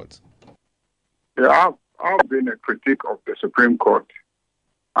from the courts. Yeah, I've been a critic of the Supreme Court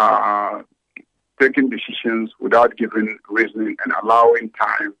taking decisions without giving reasoning and allowing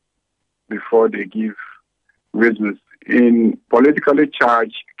time before they give reasons. In politically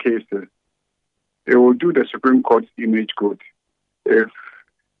charged cases, it will do the Supreme Court's image good if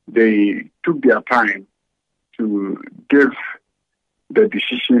they took their time to give the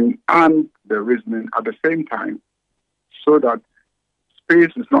decision and the reasoning at the same time, so that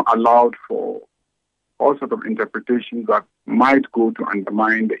space is not allowed for all sorts of interpretations that might go to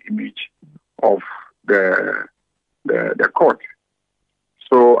undermine the image of the court.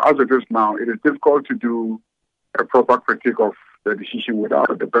 So as it is now, it is difficult to do a proper critique of the decision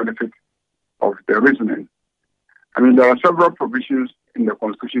without the benefit of the reasoning. I mean, there are several provisions in the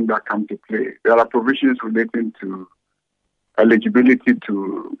Constitution that come to play. There are provisions relating to eligibility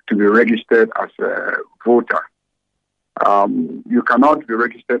to be registered as a voter. You cannot be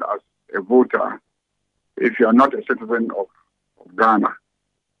registered as a voter if you are not a citizen of Ghana.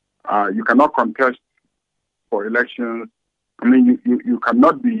 You cannot contest for elections. I mean, you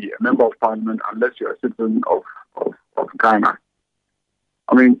cannot be a member of parliament unless you're a citizen of Ghana.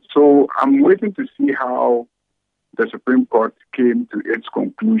 I mean, so I'm waiting to see how the Supreme Court came to its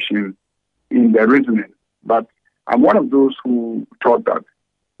conclusion in the reasoning. But I'm one of those who thought that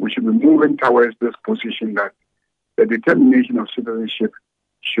we should be moving towards this position that the determination of citizenship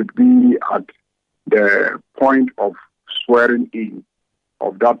should be at the point of swearing in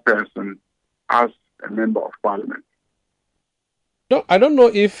of that person as a member of parliament. No, I don't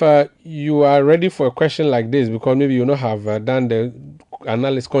know if you are ready for a question like this, because maybe you not have done the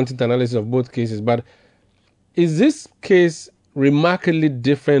content analysis of both cases, but is this case remarkably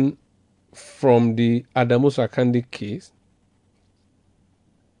different from the Adamu Sakandi case?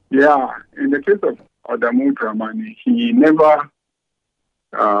 Yeah, in the case of Adamu Dramani, he never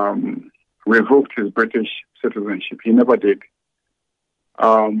revoked his British citizenship. He never did.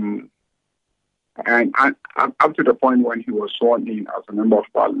 And up to the point when he was sworn in as a member of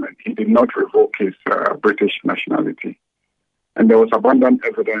parliament, he did not revoke his British nationality. And there was abundant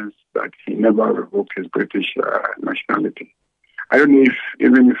evidence that he never revoked his British nationality. I don't know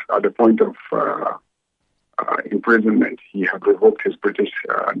even if at the point of imprisonment he had revoked his British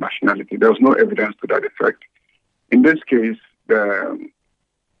nationality. There was no evidence to that effect. In this case, the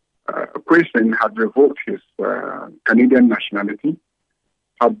person had revoked his Canadian nationality,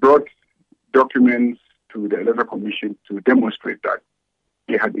 had brought documents to the Electoral Commission to demonstrate that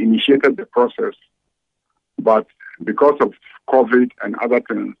he had initiated the process, but because of COVID and other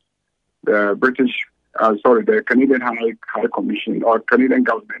things, the Canadian High Commission or Canadian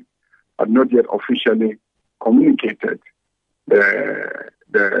government had not yet officially communicated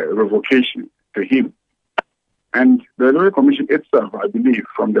the revocation to him. And the Electoral Commission itself, I believe,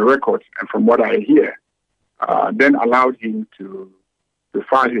 from the records and from what I hear, then allowed him to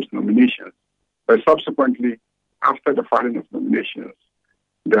file his nominations. But subsequently, after the filing of nominations,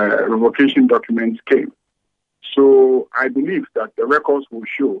 the revocation documents came. So I believe that the records will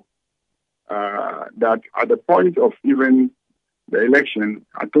show that at the point of even the election,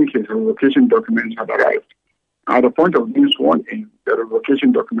 I think his revocation documents had arrived. At the point of being sworn in, the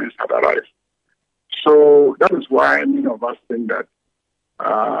revocation documents had arrived. So that is why many of us think that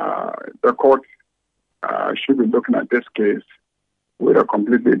the court should be looking at this case with a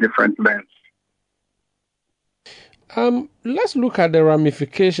completely different lens. Let's look at the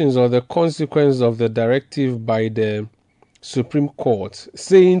ramifications or the consequence of the directive by the Supreme Court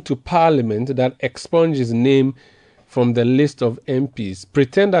saying to Parliament that expunge his name from the list of MPs,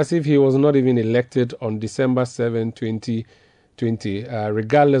 pretend as if he was not even elected on December 7, 2020,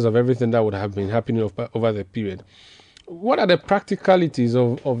 regardless of everything that would have been happening over the period. What are the practicalities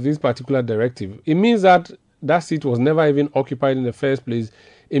of this particular directive? It means that seat was never even occupied in the first place.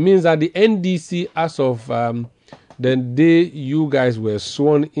 It means that the NDC, as of the day you guys were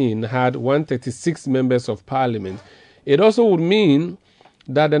sworn in, had 136 members of Parliament. It also would mean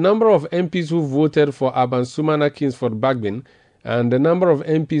that the number of MPs who voted for Abansumana Kingsford Bagbin and the number of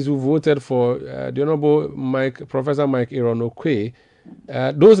MPs who voted for the Honorable Professor Mike Ironokwe,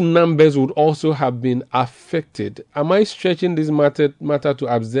 those numbers would also have been affected. Am I stretching this matter to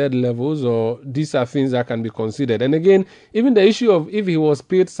absurd levels, or these are things that can be considered? And again, even the issue of if he was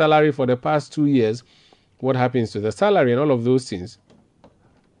paid salary for the past 2 years, what happens to the salary and all of those things?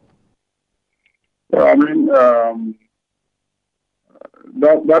 Well, I mean,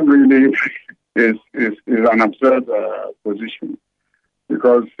 that really is an absurd position,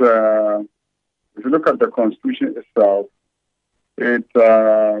 because if you look at the Constitution itself, it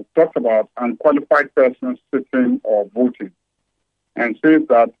talks about unqualified persons sitting or voting, and says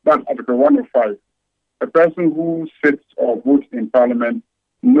that Article 105, a person who sits or votes in Parliament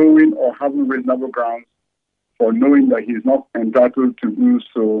knowing or having reasonable grounds for knowing that he is not entitled to do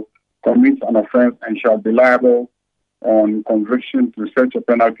so commits an offence and shall be liable on conviction to such a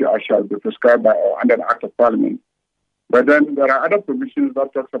penalty as shall be prescribed by or under the Act of Parliament. But then there are other provisions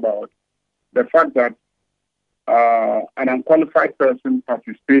that talks about the fact that an unqualified person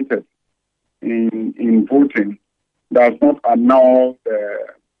participated in voting does not annul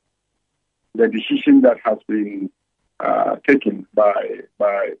the decision that has been taken by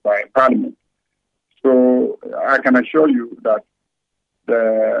Parliament. So I can assure you that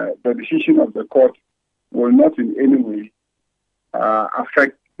the decision of the court will not in any way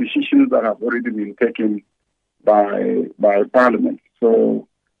affect decisions that have already been taken by Parliament. So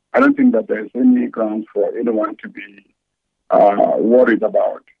I don't think that there's any grounds for anyone to be worried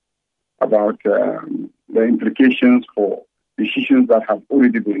about the implications for decisions that have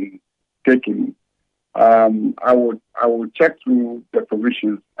already been taken. I would check through the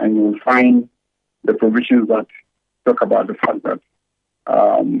provisions, and you will find the provisions that talk about the fact that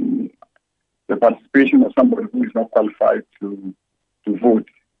the participation of somebody who is not qualified to vote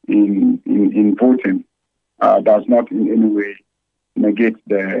in voting does not in any way negate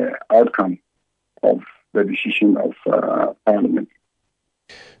the outcome of the decision of Parliament.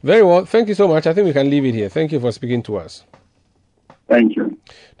 Very well. Thank you so much. I think we can leave it here. Thank you for speaking to us. Thank you.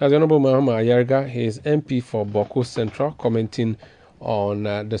 That's the Honorable Mahama Ayarga. He is MP for Boko Central, commenting on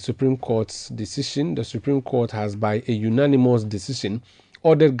the Supreme Court's decision. The Supreme Court has, by a unanimous decision,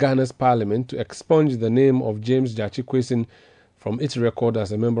 ordered Ghana's Parliament to expunge the name of James Jachikwesin from its record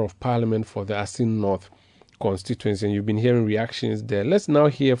as a Member of Parliament for the Asin North constituency. And you've been hearing reactions there. Let's now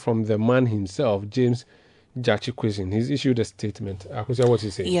hear from the man himself, James Jachikwesin. He's issued a statement. Akusia, what's he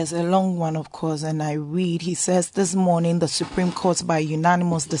saying? Yes, a long one, of course, and I read. He says, this morning, the Supreme Court, by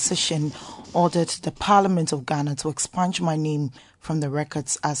unanimous decision, ordered the Parliament of Ghana to expunge my name from the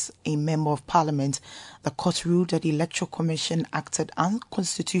records as a Member of Parliament. The court ruled that the Electoral Commission acted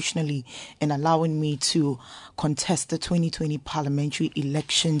unconstitutionally in allowing me to contest the 2020 parliamentary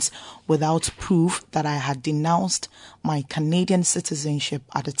elections without proof that I had denounced my Canadian citizenship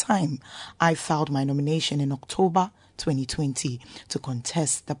at the time. I filed my nomination in October 2020 to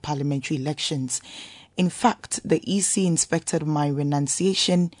contest the parliamentary elections. In fact, the EC inspected my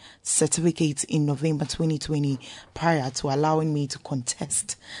renunciation certificate in November 2020 prior to allowing me to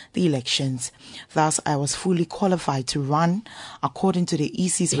contest the elections. Thus, I was fully qualified to run according to the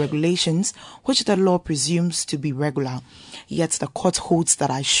EC's regulations, which the law presumes to be regular. Yet the court holds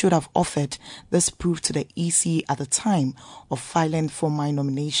that I should have offered this proof to the EC at the time of filing for my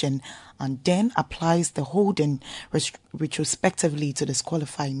nomination, and then applies the holding retrospectively to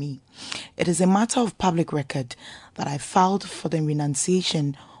disqualify me. It is a matter of public record that I filed for the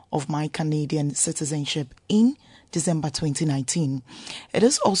renunciation of my Canadian citizenship in December 2019. It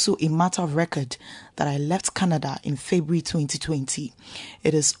is also a matter of record that I left Canada in February 2020.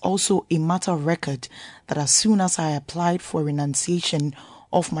 It is also a matter of record that as soon as I applied for renunciation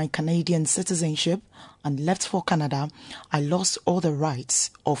of my Canadian citizenship and left for Canada, I lost all the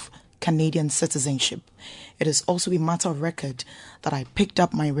rights of Canadian citizenship. It is also a matter of record that I picked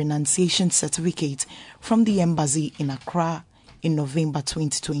up my renunciation certificate from the embassy in Accra in November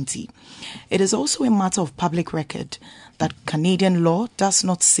 2020. It is also a matter of public record that Canadian law does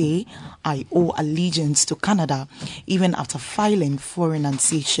not say I owe allegiance to Canada even after filing for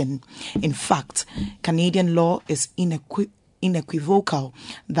renunciation. In fact, Canadian law is unequivocal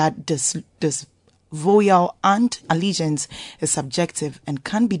that this vow and allegiance is subjective and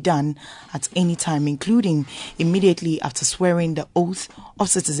can be done at any time, including immediately after swearing the oath of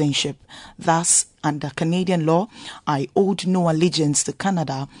citizenship. Thus, under Canadian law, I owed no allegiance to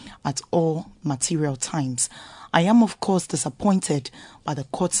Canada at all material times. I am, of course, disappointed by the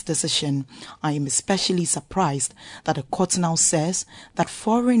court's decision. I am especially surprised that the court now says that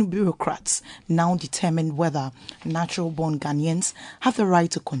foreign bureaucrats now determine whether natural-born Ghanaians have the right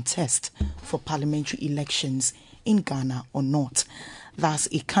to contest for parliamentary elections in Ghana or not. Thus,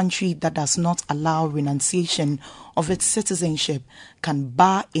 a country that does not allow renunciation of its citizenship can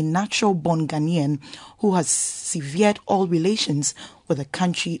bar a natural-born Ghanaian who has severed all relations with a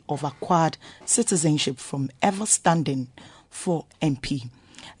country of acquired citizenship from ever standing for MP.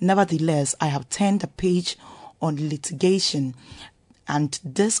 Nevertheless, I have turned the page on litigation, and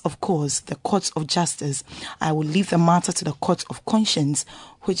this, of course, the courts of justice. I will leave the matter to the court of conscience,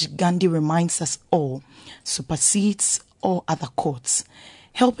 which Gandhi reminds us all supersedes all other courts.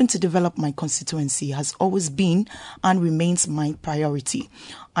 Helping to develop my constituency has always been and remains my priority.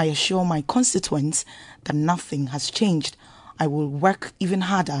 I assure my constituents that nothing has changed. I will work even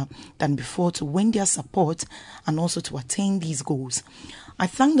harder than before to win their support and also to attain these goals. I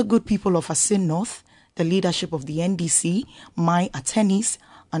thank the good people of Asin North, the leadership of the NDC, my attorneys,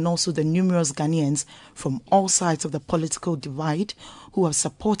 and also the numerous Ghanaians from all sides of the political divide who have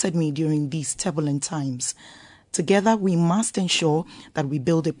supported me during these turbulent times. Together, we must ensure that we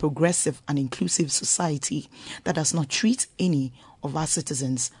build a progressive and inclusive society that does not treat any of our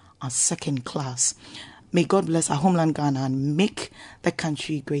citizens as second class. May God bless our homeland Ghana and make the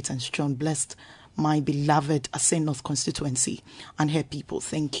country great and strong. Blessed my beloved Asin North constituency and her people.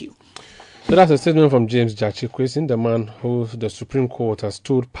 Thank you. So that's a statement from James Jachikwesin, the man who the Supreme Court has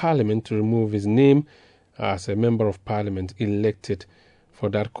told Parliament to remove his name as a member of Parliament elected for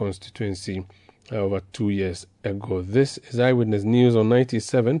that constituency over 2 years ago. This is Eyewitness News on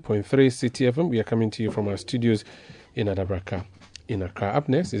 97.3 City FM. We are coming to you from our studios in Adabraka, in Accra. Up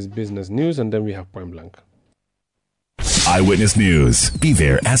next is Business News, and then we have Point Blank. Eyewitness News. Be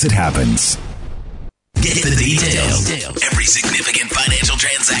there as it happens. Get the details. Every significant financial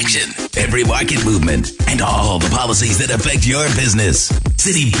transaction, every market movement, and all the policies that affect your business.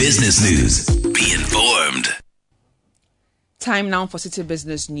 City Business News. Be informed. Time now for City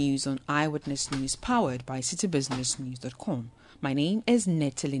Business News on Eyewitness News, powered by citybusinessnews.com. My name is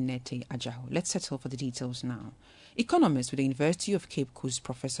Nete Ajaho. Let's settle for the details now. Economist with the University of Cape Coast,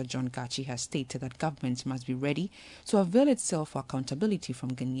 Professor John Gachi, has stated that government must be ready to avail itself for accountability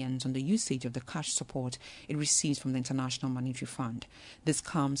from Ghanaians on the usage of the cash support it receives from the International Monetary Fund. This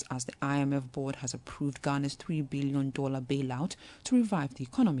comes as the IMF board has approved Ghana's $3 billion bailout to revive the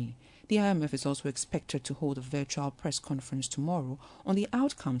economy. The IMF is also expected to hold a virtual press conference tomorrow on the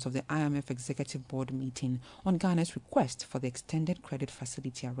outcomes of the IMF Executive Board meeting on Ghana's request for the extended credit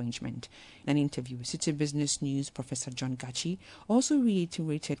facility arrangement. In an interview with City Business News, Professor John Gachi also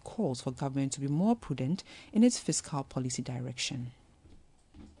reiterated calls for government to be more prudent in its fiscal policy direction.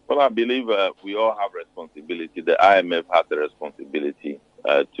 Well, I believe we all have responsibility. The IMF has the responsibility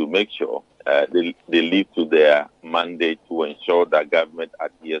to make sure they live to their mandate to ensure that government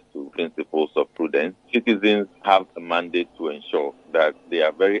adheres to principles of prudence. Citizens have a mandate to ensure that they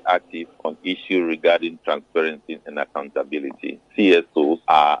are very active on issues regarding transparency and accountability. CSOs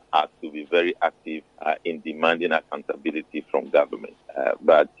are to be very active in demanding accountability from government.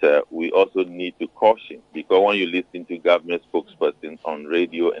 But we also need to caution, because when you listen to government spokespersons on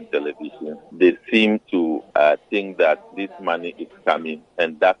radio and television, they seem to think that this money is coming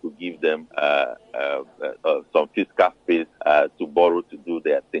and that will give them some fiscal space to borrow to do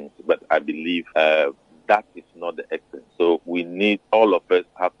their things. But I believe that is not the extent. So we need, all of us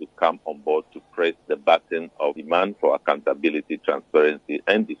have to come on board to press the button of demand for accountability, transparency,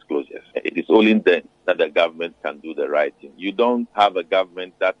 and disclosures. It is only then that the government can do the right thing. You don't have a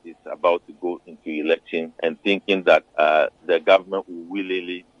government that is about to go into election and thinking that the government will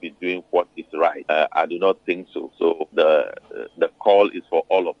willingly be doing what is right. I do not think so. So the call is for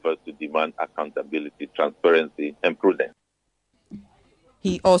all of us to demand accountability, transparency, and prudence.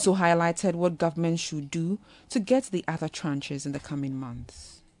 He also highlighted what government should do to get the other tranches in the coming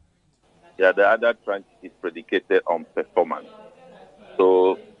months. Yeah, the other tranche is predicated on performance.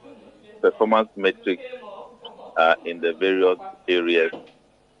 So performance metrics in the various areas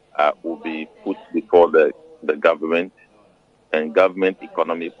will be put before the government, and government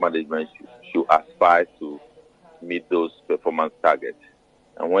economic management should aspire to meet those performance targets.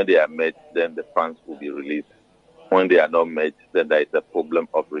 And when they are met, then the funds will be released. When they are not met, then there is a problem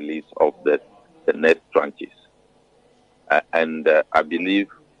of release of the next tranches. And I believe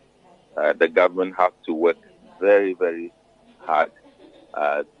the government has to work very, very hard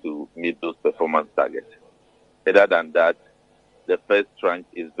to meet those performance targets. Other than that, the first tranche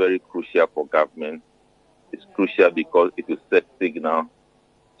is very crucial for government. It's crucial because it will set signal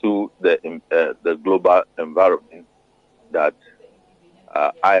to the global environment that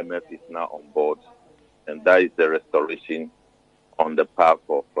IMF is now on board, and that is the restoration on the path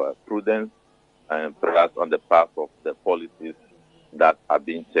of prudence and perhaps on the path of the policies that are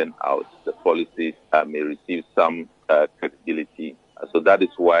being sent out. The policies may receive some credibility. So that is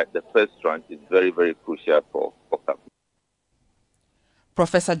why the first tranche is very, very crucial for government.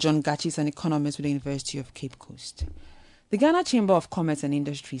 Professor John Gachi is an economist with the University of Cape Coast. The Ghana Chamber of Commerce and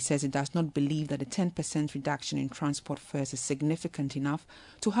Industry says it does not believe that a 10% reduction in transport fares is significant enough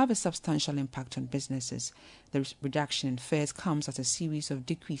to have a substantial impact on businesses. The reduction in fares comes as a series of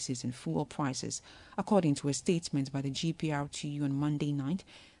decreases in fuel prices. According to a statement by the GPRTU on Monday night,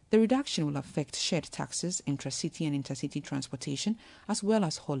 the reduction will affect shared taxes, intracity and intercity transportation, as well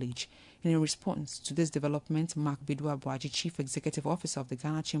as haulage. In response to this development, Mark Bidu-Abuaji, Chief Executive Officer of the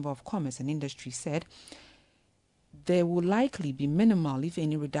Ghana Chamber of Commerce and Industry, said there will likely be minimal, if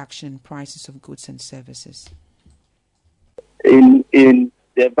any, reduction in prices of goods and services. In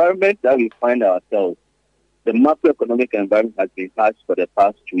the environment that we find ourselves, the macroeconomic environment has been harsh for the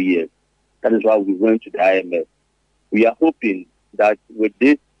past 2 years. That is why we went to the IMF. We are hoping that with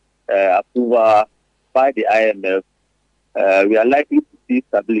this approval by the IMF, we are likely to see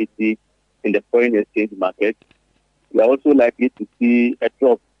stability in the foreign exchange market. We are also likely to see a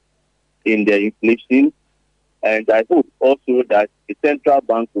drop in the inflation. And I hope also that the central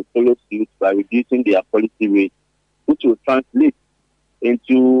bank will follow suit by reducing their policy rate, which will translate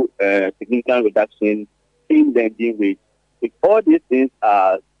into significant reduction in lending rates. If all these things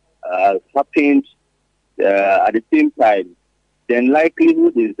are happened at the same time, then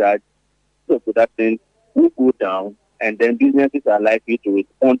likelihood is that the production will go down, and then businesses are likely to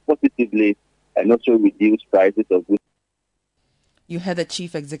respond positively and also reduce prices of goods. You heard the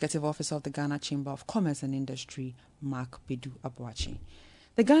Chief Executive Officer of the Ghana Chamber of Commerce and Industry, Mark Bidu-Abuaji.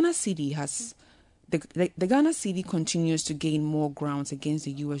 The Ghana cedi continues to gain more grounds against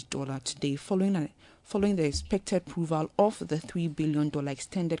the US dollar today following the expected approval of the $3 billion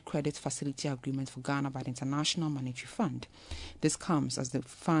extended credit facility agreement for Ghana by the International Monetary Fund. This comes as the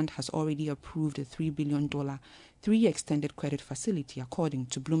fund has already approved a $3 billion three-year extended credit facility. According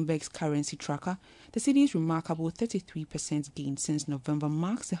to Bloomberg's currency tracker, the city's remarkable 33% gain since November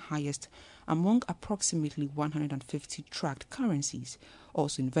marks the highest among approximately 150 tracked currencies.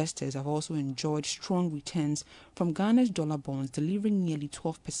 Also, investors have also enjoyed strong returns from Ghana's dollar bonds, delivering nearly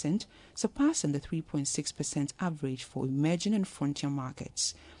 12%, surpassing the 3.6% average for emerging and frontier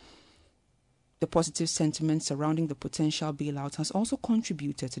markets. The positive sentiment surrounding the potential bailout has also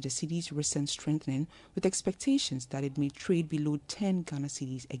contributed to the city's recent strengthening, with expectations that it may trade below 10 Ghana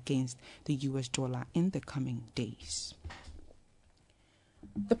cedis against the US dollar in the coming days.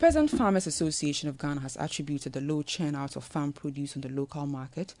 The Peasant Farmers Association of Ghana has attributed the low churn-out of farm produce on the local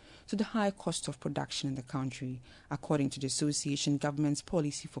market to the high cost of production in the country. According to the association, government's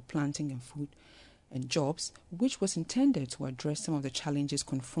policy for planting and food and Jobs, which was intended to address some of the challenges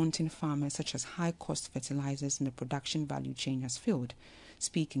confronting farmers such as high-cost fertilizers in the production value chain, has failed.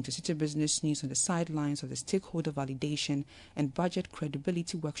 Speaking to City Business News on the sidelines of the Stakeholder Validation and Budget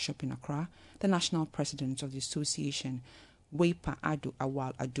Credibility Workshop in Accra, the national president of the association, Wepa Adu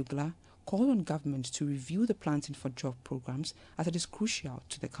Awal Adugla, called on government to review the Planting for Job programs as it is crucial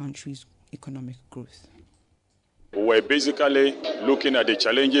to the country's economic growth. We're basically looking at the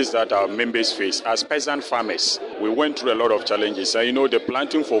challenges that our members face. As peasant farmers, we went through a lot of challenges. And the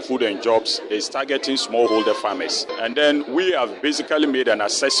Planting for Food and Jobs is targeting smallholder farmers. And then we have basically made an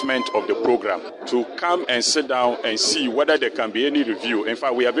assessment of the program to come and sit down and see whether there can be any review. In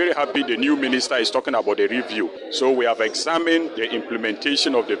fact, we are very happy the new minister is talking about a review. So we have examined the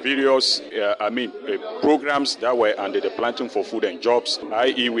implementation of the various programs that were under the Planting for Food and Jobs,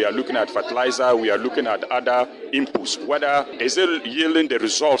 i.e. we are looking at fertilizer, we are looking at other inputs, whether is it yielding the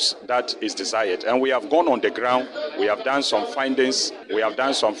results that is desired. And we have gone on the ground, we have done some findings,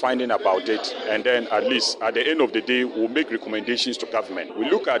 about it, and then at least at the end of the day, we'll make recommendations to government. We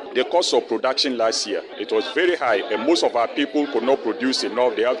look at the cost of production last year. It was very high, and most of our people could not produce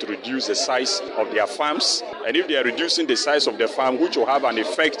enough. They have to reduce the size of their farms, and if they are reducing the size of the farm, which will have an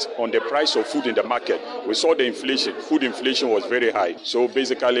effect on the price of food in the market. We saw the inflation. Food inflation was very high. So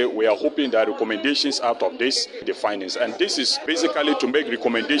basically, we are hoping that recommendations out of this, the findings. And this is basically to make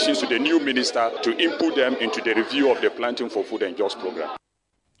recommendations to the new minister to input them into the review of the Planting for Food and Jobs program.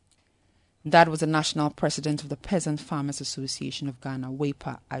 That was the national president of the Peasant Farmers Association of Ghana,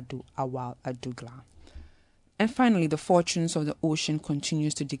 Wepa Adu Awal Adugla. And finally, the fortunes of the ocean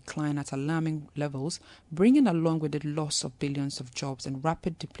continues to decline at alarming levels, bringing along with it loss of billions of jobs and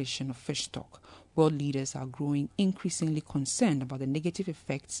rapid depletion of fish stock. World leaders are growing increasingly concerned about the negative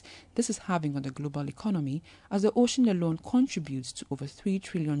effects this is having on the global economy, as the ocean alone contributes to over $3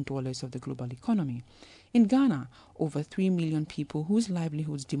 trillion of the global economy. In Ghana, over 3 million people whose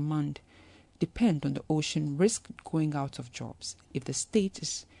livelihoods depend on the ocean risk going out of jobs if the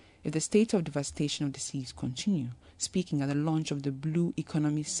state of devastation of the seas continue. Speaking at the launch of the Blue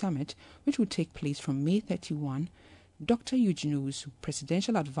Economy Summit, which will take place from May 31, Dr. Umaru,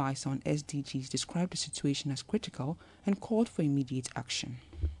 presidential advisor on SDGs, described the situation as critical and called for immediate action.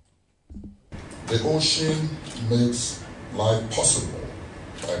 The ocean makes life possible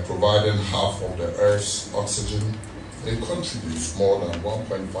by providing half of the Earth's oxygen. It contributes more than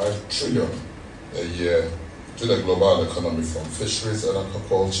 1.5 trillion a year to the global economy, from fisheries and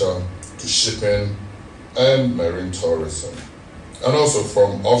aquaculture to shipping and marine tourism, and also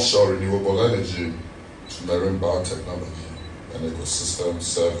from offshore renewable energy to marine biotechnology and ecosystem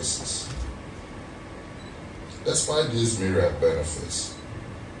services. Despite these myriad benefits,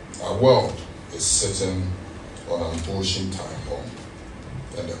 our world is sitting on an ocean time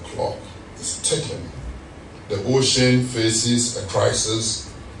bomb, and the clock is ticking. The ocean faces a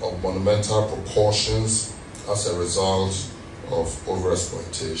crisis of monumental proportions as a result of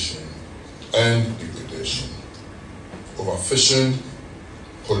overexploitation and degradation. Overfishing,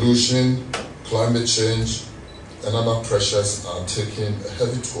 pollution, climate change, and other pressures are taking a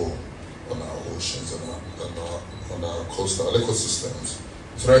heavy toll on our oceans and on our coastal ecosystems,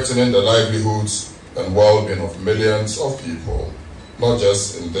 threatening the livelihoods and well-being of millions of people, not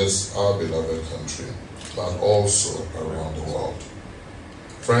just in this our beloved country, but also around the world.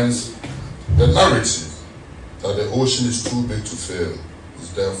 Friends, the narrative that the ocean is too big to fail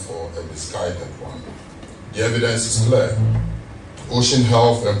is therefore a misguided one. The evidence is clear. Ocean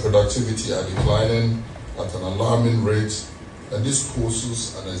health and productivity are declining at an alarming rate, and this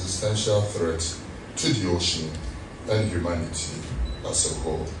poses an existential threat to the ocean and humanity as a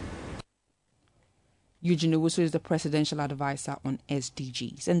whole. Umaru is the presidential advisor on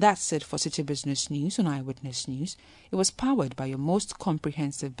SDGs. And that's it for City Business News on Eyewitness News. It was powered by your most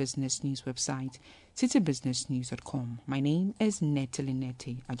comprehensive business news website, citybusinessnews.com. My name is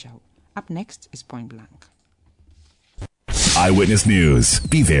Nete Ajao. Up next is Point Blank. Eyewitness News.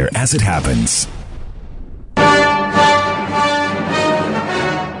 Be there as it happens.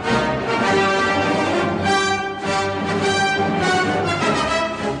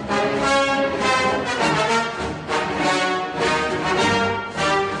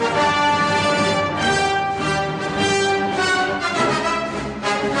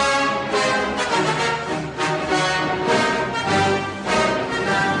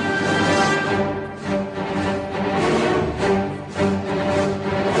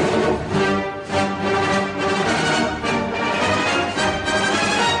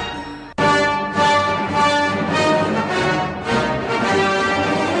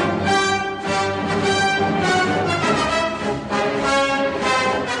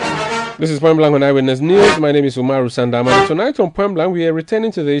 This is Point Blank on Eyewitness News. My name is Umaru, Sanda. And tonight on Point Blank, we are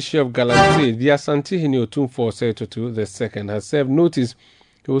returning to the issue of Galamsey. The Asantehene Otumfuo Osei-Tutu II has served notice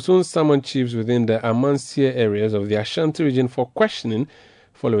he will soon summon chiefs within the Amansie areas of the Ashanti region for questioning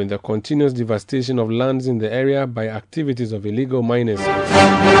following the continuous devastation of lands in the area by activities of illegal miners.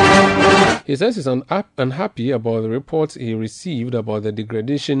 He says he's unhappy about the reports he received about the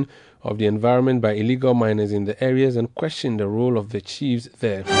degradation of the environment by illegal miners in the areas and questioned the role of the chiefs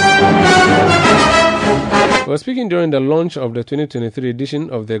there. He was speaking during the launch of the 2023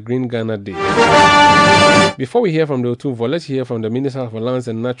 edition of the Green Ghana Day. Before we hear from the Otumfuo, let's hear from the Minister of Lands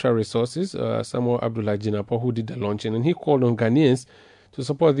and Natural Resources, Samuel Abdullah Jinapo, who did the launching, and he called on Ghanaians to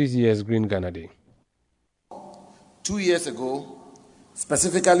support this year's Green Ghana Day. 2 years ago,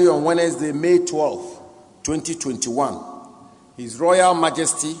 specifically on Wednesday, May 12, 2021, His Royal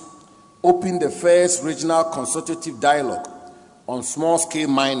Majesty opened the first regional consultative dialogue on small-scale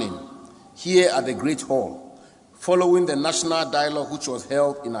mining here at the Great Hall, following the national dialogue which was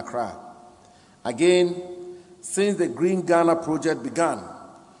held in Accra. Again, since the Green Ghana project began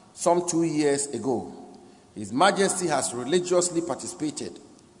some 2 years ago, His Majesty has religiously participated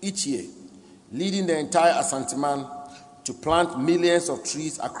each year, leading the entire Asanteman to plant millions of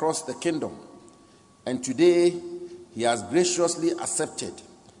trees across the kingdom. And today, he has graciously accepted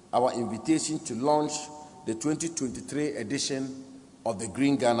our invitation to launch the 2023 edition of the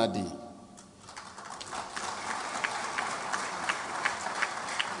Green Ghana Day.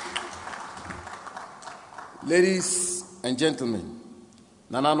 Ladies and gentlemen,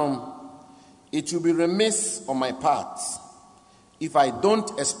 Nananom, it will be remiss on my part if I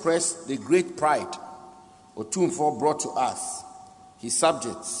don't express the great pride Otumfuo brought to us, his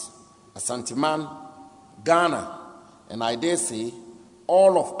subjects, Asanteman, Ghana, and I dare say,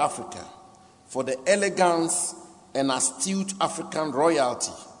 all of Africa, for the elegance and astute African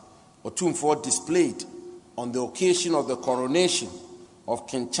royalty Otumfuo displayed on the occasion of the coronation of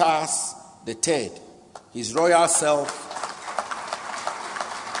King Charles III, his royal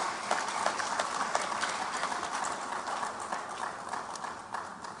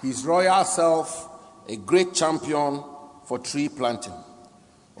self, a great champion for tree planting.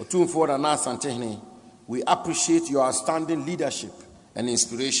 Otumfuo Nana Asantehene, we appreciate your outstanding leadership and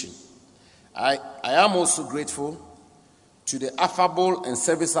inspiration. I am also grateful to the affable and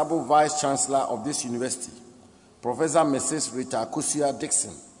serviceable Vice-Chancellor of this university, Professor Mrs. Rita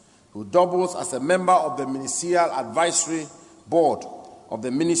Akosua-Dixon, who doubles as a member of the Ministerial Advisory Board of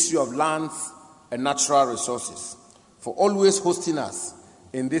the Ministry of Lands and Natural Resources, for always hosting us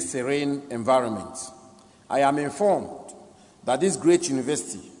in this serene environment. I am informed that this great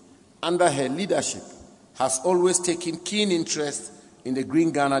university, under her leadership, has always taken keen interest in the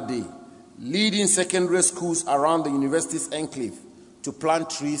Green Ghana Day, leading secondary schools around the university's enclave to plant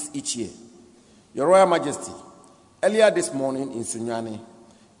trees each year. Your Royal Majesty, earlier this morning in Sunyani,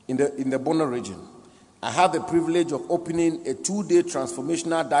 in the Bono region, I had the privilege of opening a 2-day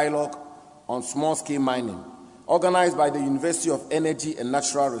transformational dialogue on small-scale mining, organized by the University of Energy and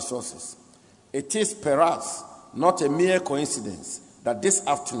Natural Resources. It is perhaps not a mere coincidence that this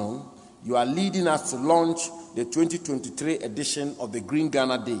afternoon you are leading us to launch the 2023 edition of the Green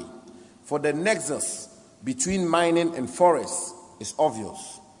Ghana Day. For the nexus between mining and forests is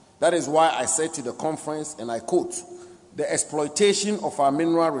obvious. That is why I said to the conference, and I quote, "The exploitation of our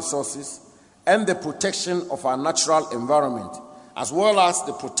mineral resources and the protection of our natural environment, as well as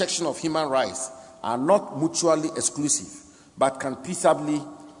the protection of human rights, are not mutually exclusive, but can peaceably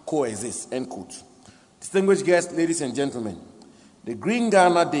coexist," end quote. Distinguished guests, ladies and gentlemen, the Green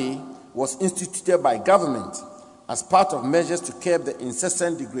Ghana Day was instituted by government as part of measures to curb the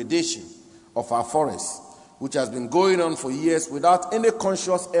incessant degradation of our forests, which has been going on for years without any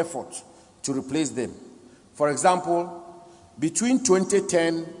conscious effort to replace them. For example, between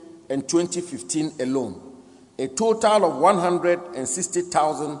 2010 and 2015 alone, a total of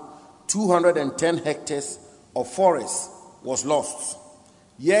 160,210 hectares of forest was lost.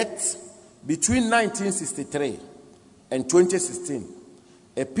 Yet, between 1963 and 2016,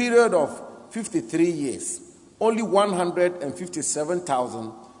 a period of 53 years, only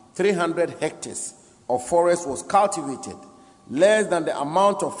 157,300 hectares of forest was cultivated, less than the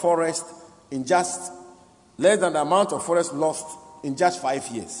amount of forest lost in just 5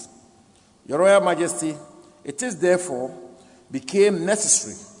 years. Your Royal Majesty, it is therefore became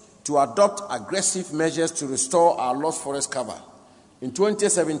necessary to adopt aggressive measures to restore our lost forest cover. In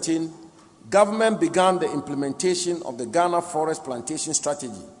 2017, government began the implementation of the Ghana Forest Plantation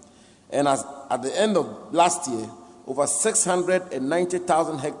Strategy, and at the end of last year, over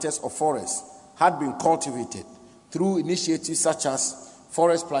 690,000 hectares of forest had been cultivated through initiatives such as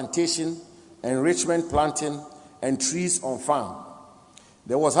forest plantation, enrichment planting, and trees on farm.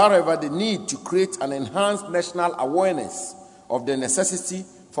 There was, however, the need to create an enhanced national awareness of the necessity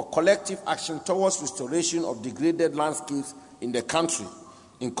for collective action towards restoration of degraded landscapes in the country,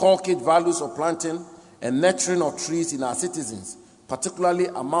 inculcate values of planting and nurturing of trees in our citizens, particularly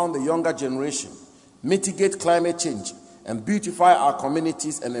among the younger generation, mitigate climate change, and beautify our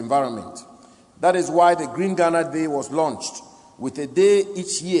communities and environment. That is why the Green Ghana Day was launched, with a day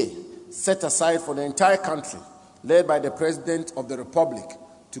each year set aside for the entire country, led by the President of the Republic,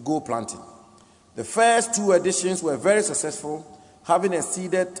 to go planting. The first two editions were very successful, having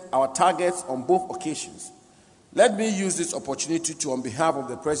exceeded our targets on both occasions. Let me use this opportunity to, on behalf of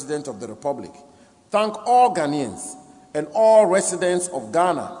the President of the Republic, thank all Ghanaians and all residents of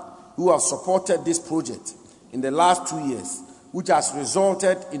Ghana who have supported this project in the last 2 years, which has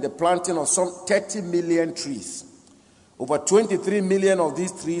resulted in the planting of some 30 million trees. Over 23 million of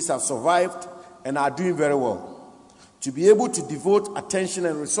these trees have survived and are doing very well. To be able to devote attention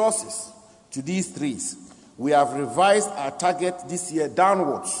and resources to these trees, we have revised our target this year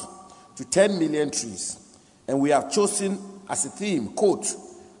downwards to 10 million trees, and we have chosen as a theme, quote,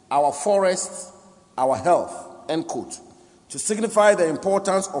 our forests, our health, end quote, to signify the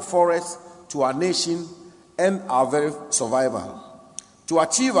importance of forests to our nation and our very survival. To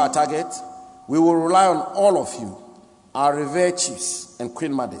achieve our target, we will rely on all of you, our revered chiefs and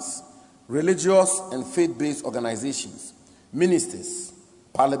queen mothers, religious and faith-based organizations, ministers,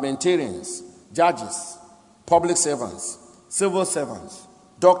 parliamentarians, judges, public servants, civil servants,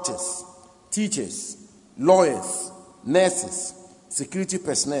 doctors, teachers, lawyers, nurses, security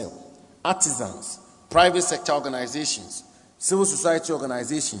personnel, artisans, private sector organizations, civil society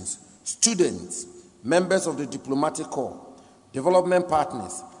organizations, students, members of the diplomatic corps, development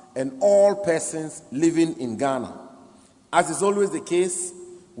partners, and all persons living in Ghana. As is always the case,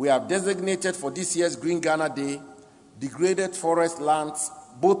 we have designated for this year's Green Ghana Day degraded forest lands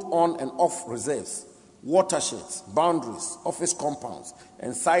both on and off reserves, watersheds, boundaries, office compounds,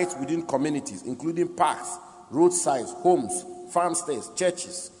 and sites within communities, including parks, roadsides, homes, farmsteads,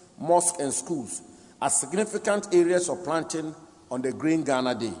 churches, mosques, and schools, as significant areas of planting on the Green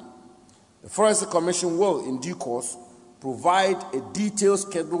Ghana Day. The Forestry Commission will, in due course, provide a detailed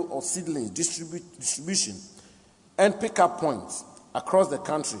schedule of seedlings distribution and pick-up points across the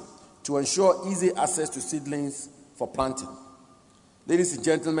country to ensure easy access to seedlings for planting. Ladies and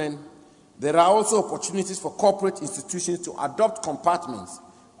gentlemen, there are also opportunities for corporate institutions to adopt compartments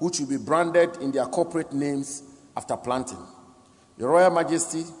which will be branded in their corporate names after planting. Your Royal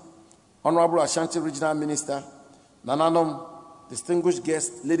Majesty, Honorable Ashanti Regional Minister, Nananom, distinguished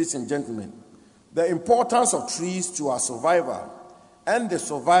guests, ladies and gentlemen, the importance of trees to our survival and the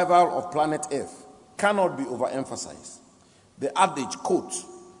survival of planet Earth cannot be overemphasized. The adage, quote,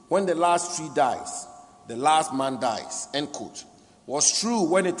 when the last tree dies, the last man dies, end quote, was true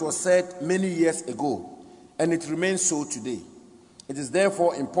when it was said many years ago, and it remains so today. It is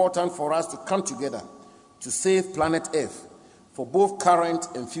therefore important for us to come together to save planet Earth for both current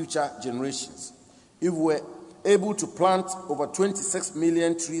and future generations. If we were able to plant over 26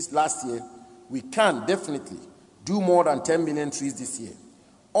 million trees last year, we can definitely do more than 10 million trees this year.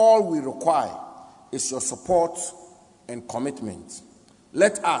 All we require is your support and commitment.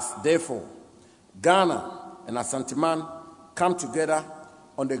 Let us, therefore, Ghana and Asanteman, come together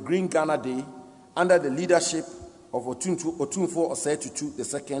on the Green Ghana Day under the leadership of Otunfo Osei Tutu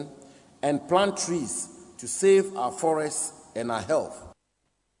II and plant trees to save our forests and our health.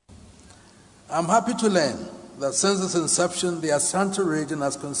 I'm happy to learn that since its inception, the Ashanti region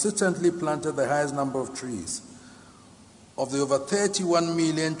has consistently planted the highest number of trees. Of the over 31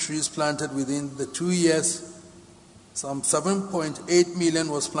 million trees planted within the 2 years, some 7.8 million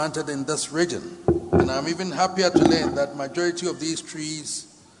was planted in this region. And I'm even happier to learn that majority of these trees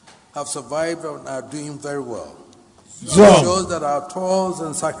have survived and are doing very well. It shows that our toils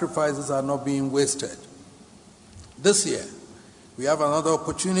and sacrifices are not being wasted. This year, we have another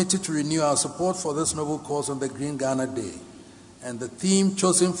opportunity to renew our support for this noble cause on the Green Ghana Day. And the theme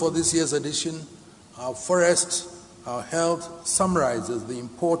chosen for this year's edition, Our Forest, Our Health, summarizes the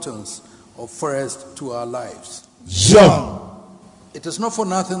importance of forests to our lives. It is not for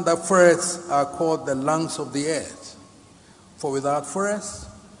nothing that forests are called the lungs of the earth. For without forests,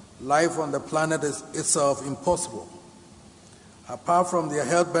 life on the planet is itself impossible. Apart from their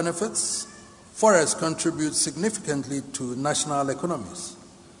health benefits, forests contribute significantly to national economies.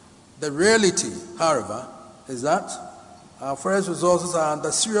 The reality, however, is that our forest resources are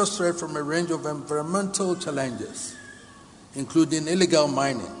under serious threat from a range of environmental challenges, including illegal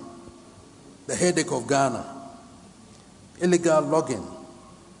mining, the headache of Ghana, illegal logging,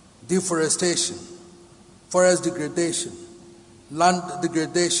 deforestation, forest degradation, land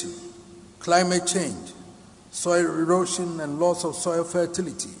degradation, climate change, soil erosion and loss of soil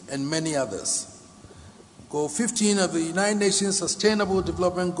fertility, and many others. Goal 15 of the United Nations Sustainable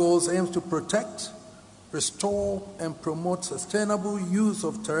Development Goals aims to protect, restore, and promote sustainable use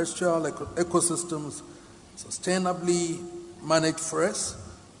of terrestrial ecosystems, sustainably manage forests,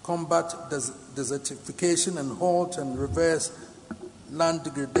 combat desertification, and halt and reverse land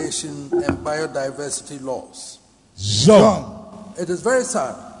degradation and biodiversity loss. It is very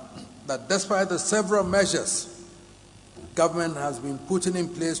sad that despite the several measures government has been putting in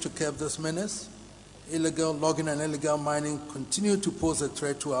place to curb this menace, illegal logging and illegal mining continue to pose a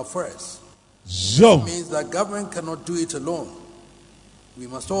threat to our forests. It means that government cannot do it alone. We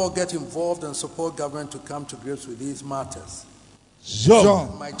must all get involved and support government to come to grips with these matters.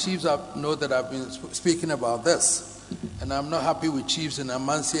 My chiefs know that I've been speaking about this, and I'm not happy with chiefs in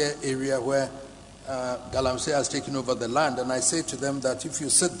Amansia area where Galamsey has taken over the land, and I say to them that if you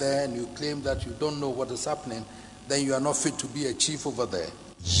sit there and you claim that you don't know what is happening, then you are not fit to be a chief over there.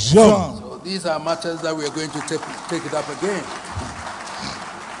 So these are matters that we are going to take it up again.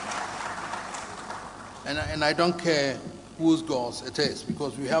 And I don't care whose goals it is,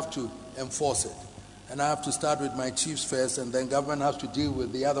 because we have to enforce it. And I have to start with my chiefs first, and then government has to deal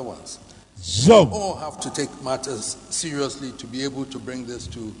with the other ones. We all have to take matters seriously to be able to bring this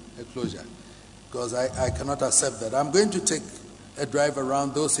to a closure, because I cannot accept that. I'm going to take a drive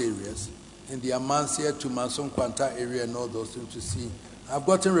around those areas, in the Amansia to Mansum Kwanta area and all those things to see. I've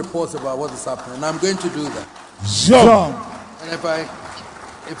gotten reports about what is happening, and I'm going to do that. And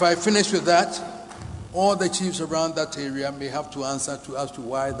if I finish with that, all the chiefs around that area may have to answer as to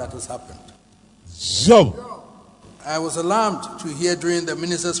why that has happened. I was alarmed to hear during the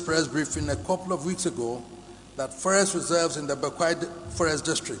minister's press briefing a couple of weeks ago that forest reserves in the Bekwai Forest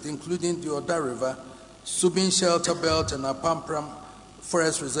District, including the Oda River, Subin Shelter Belt, and Apampram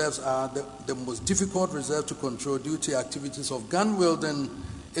forest reserves, are the most difficult reserve to control due to activities of gun-wielding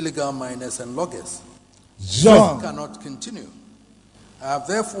illegal miners and loggers. This cannot continue. I have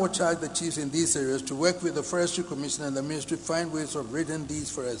therefore charged the chiefs in these areas to work with the Forestry Commission and the Ministry to find ways of ridding these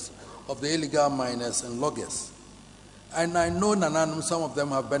forests of the illegal miners and loggers. And I know Nananum, some of them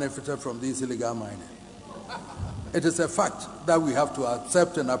have benefited from these illegal mining. It is a fact that we have to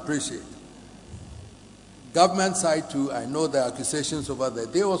accept and appreciate. Government side too, I know the accusations over there,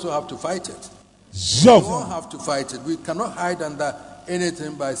 they also have to fight it. We all have to fight it. We cannot hide under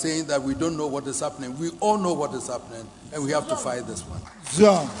anything by saying that we don't know what is happening. We all know what is happening, and we have to fight this one.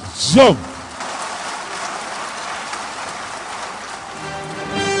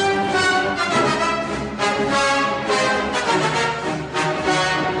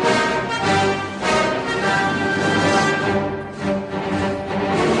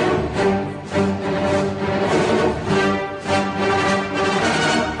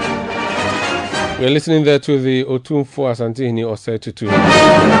 We're listening there to the Otumfo Asantehene Osetutu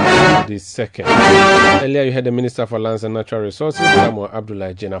the second. Earlier you heard the Minister for Lands and Natural Resources, Samuel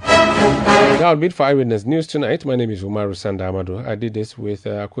Abdullah Jennifer. That will be it for Eyewitness News tonight. My name is Umaru, Sanda, Amadu. I did this with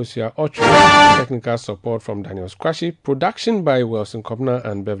Akosia Ocho, technical support from Daniel Squashy, production by Wilson Kobner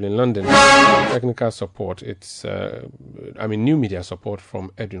and Beverly London. Technical support, new media support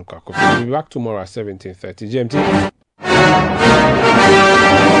from Edwin Kwakofi. We'll be back tomorrow at 17:30 GMT.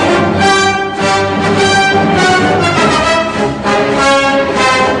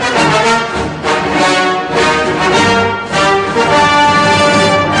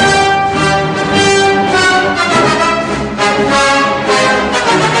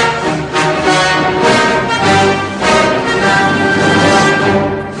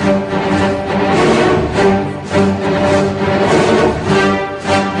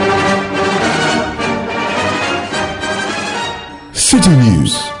 City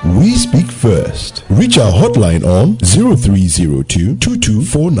News. We speak first. Reach our hotline on 0302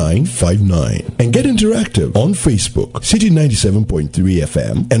 224959 and get interactive on Facebook, City 97.3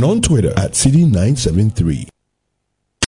 FM, and on Twitter at City 973.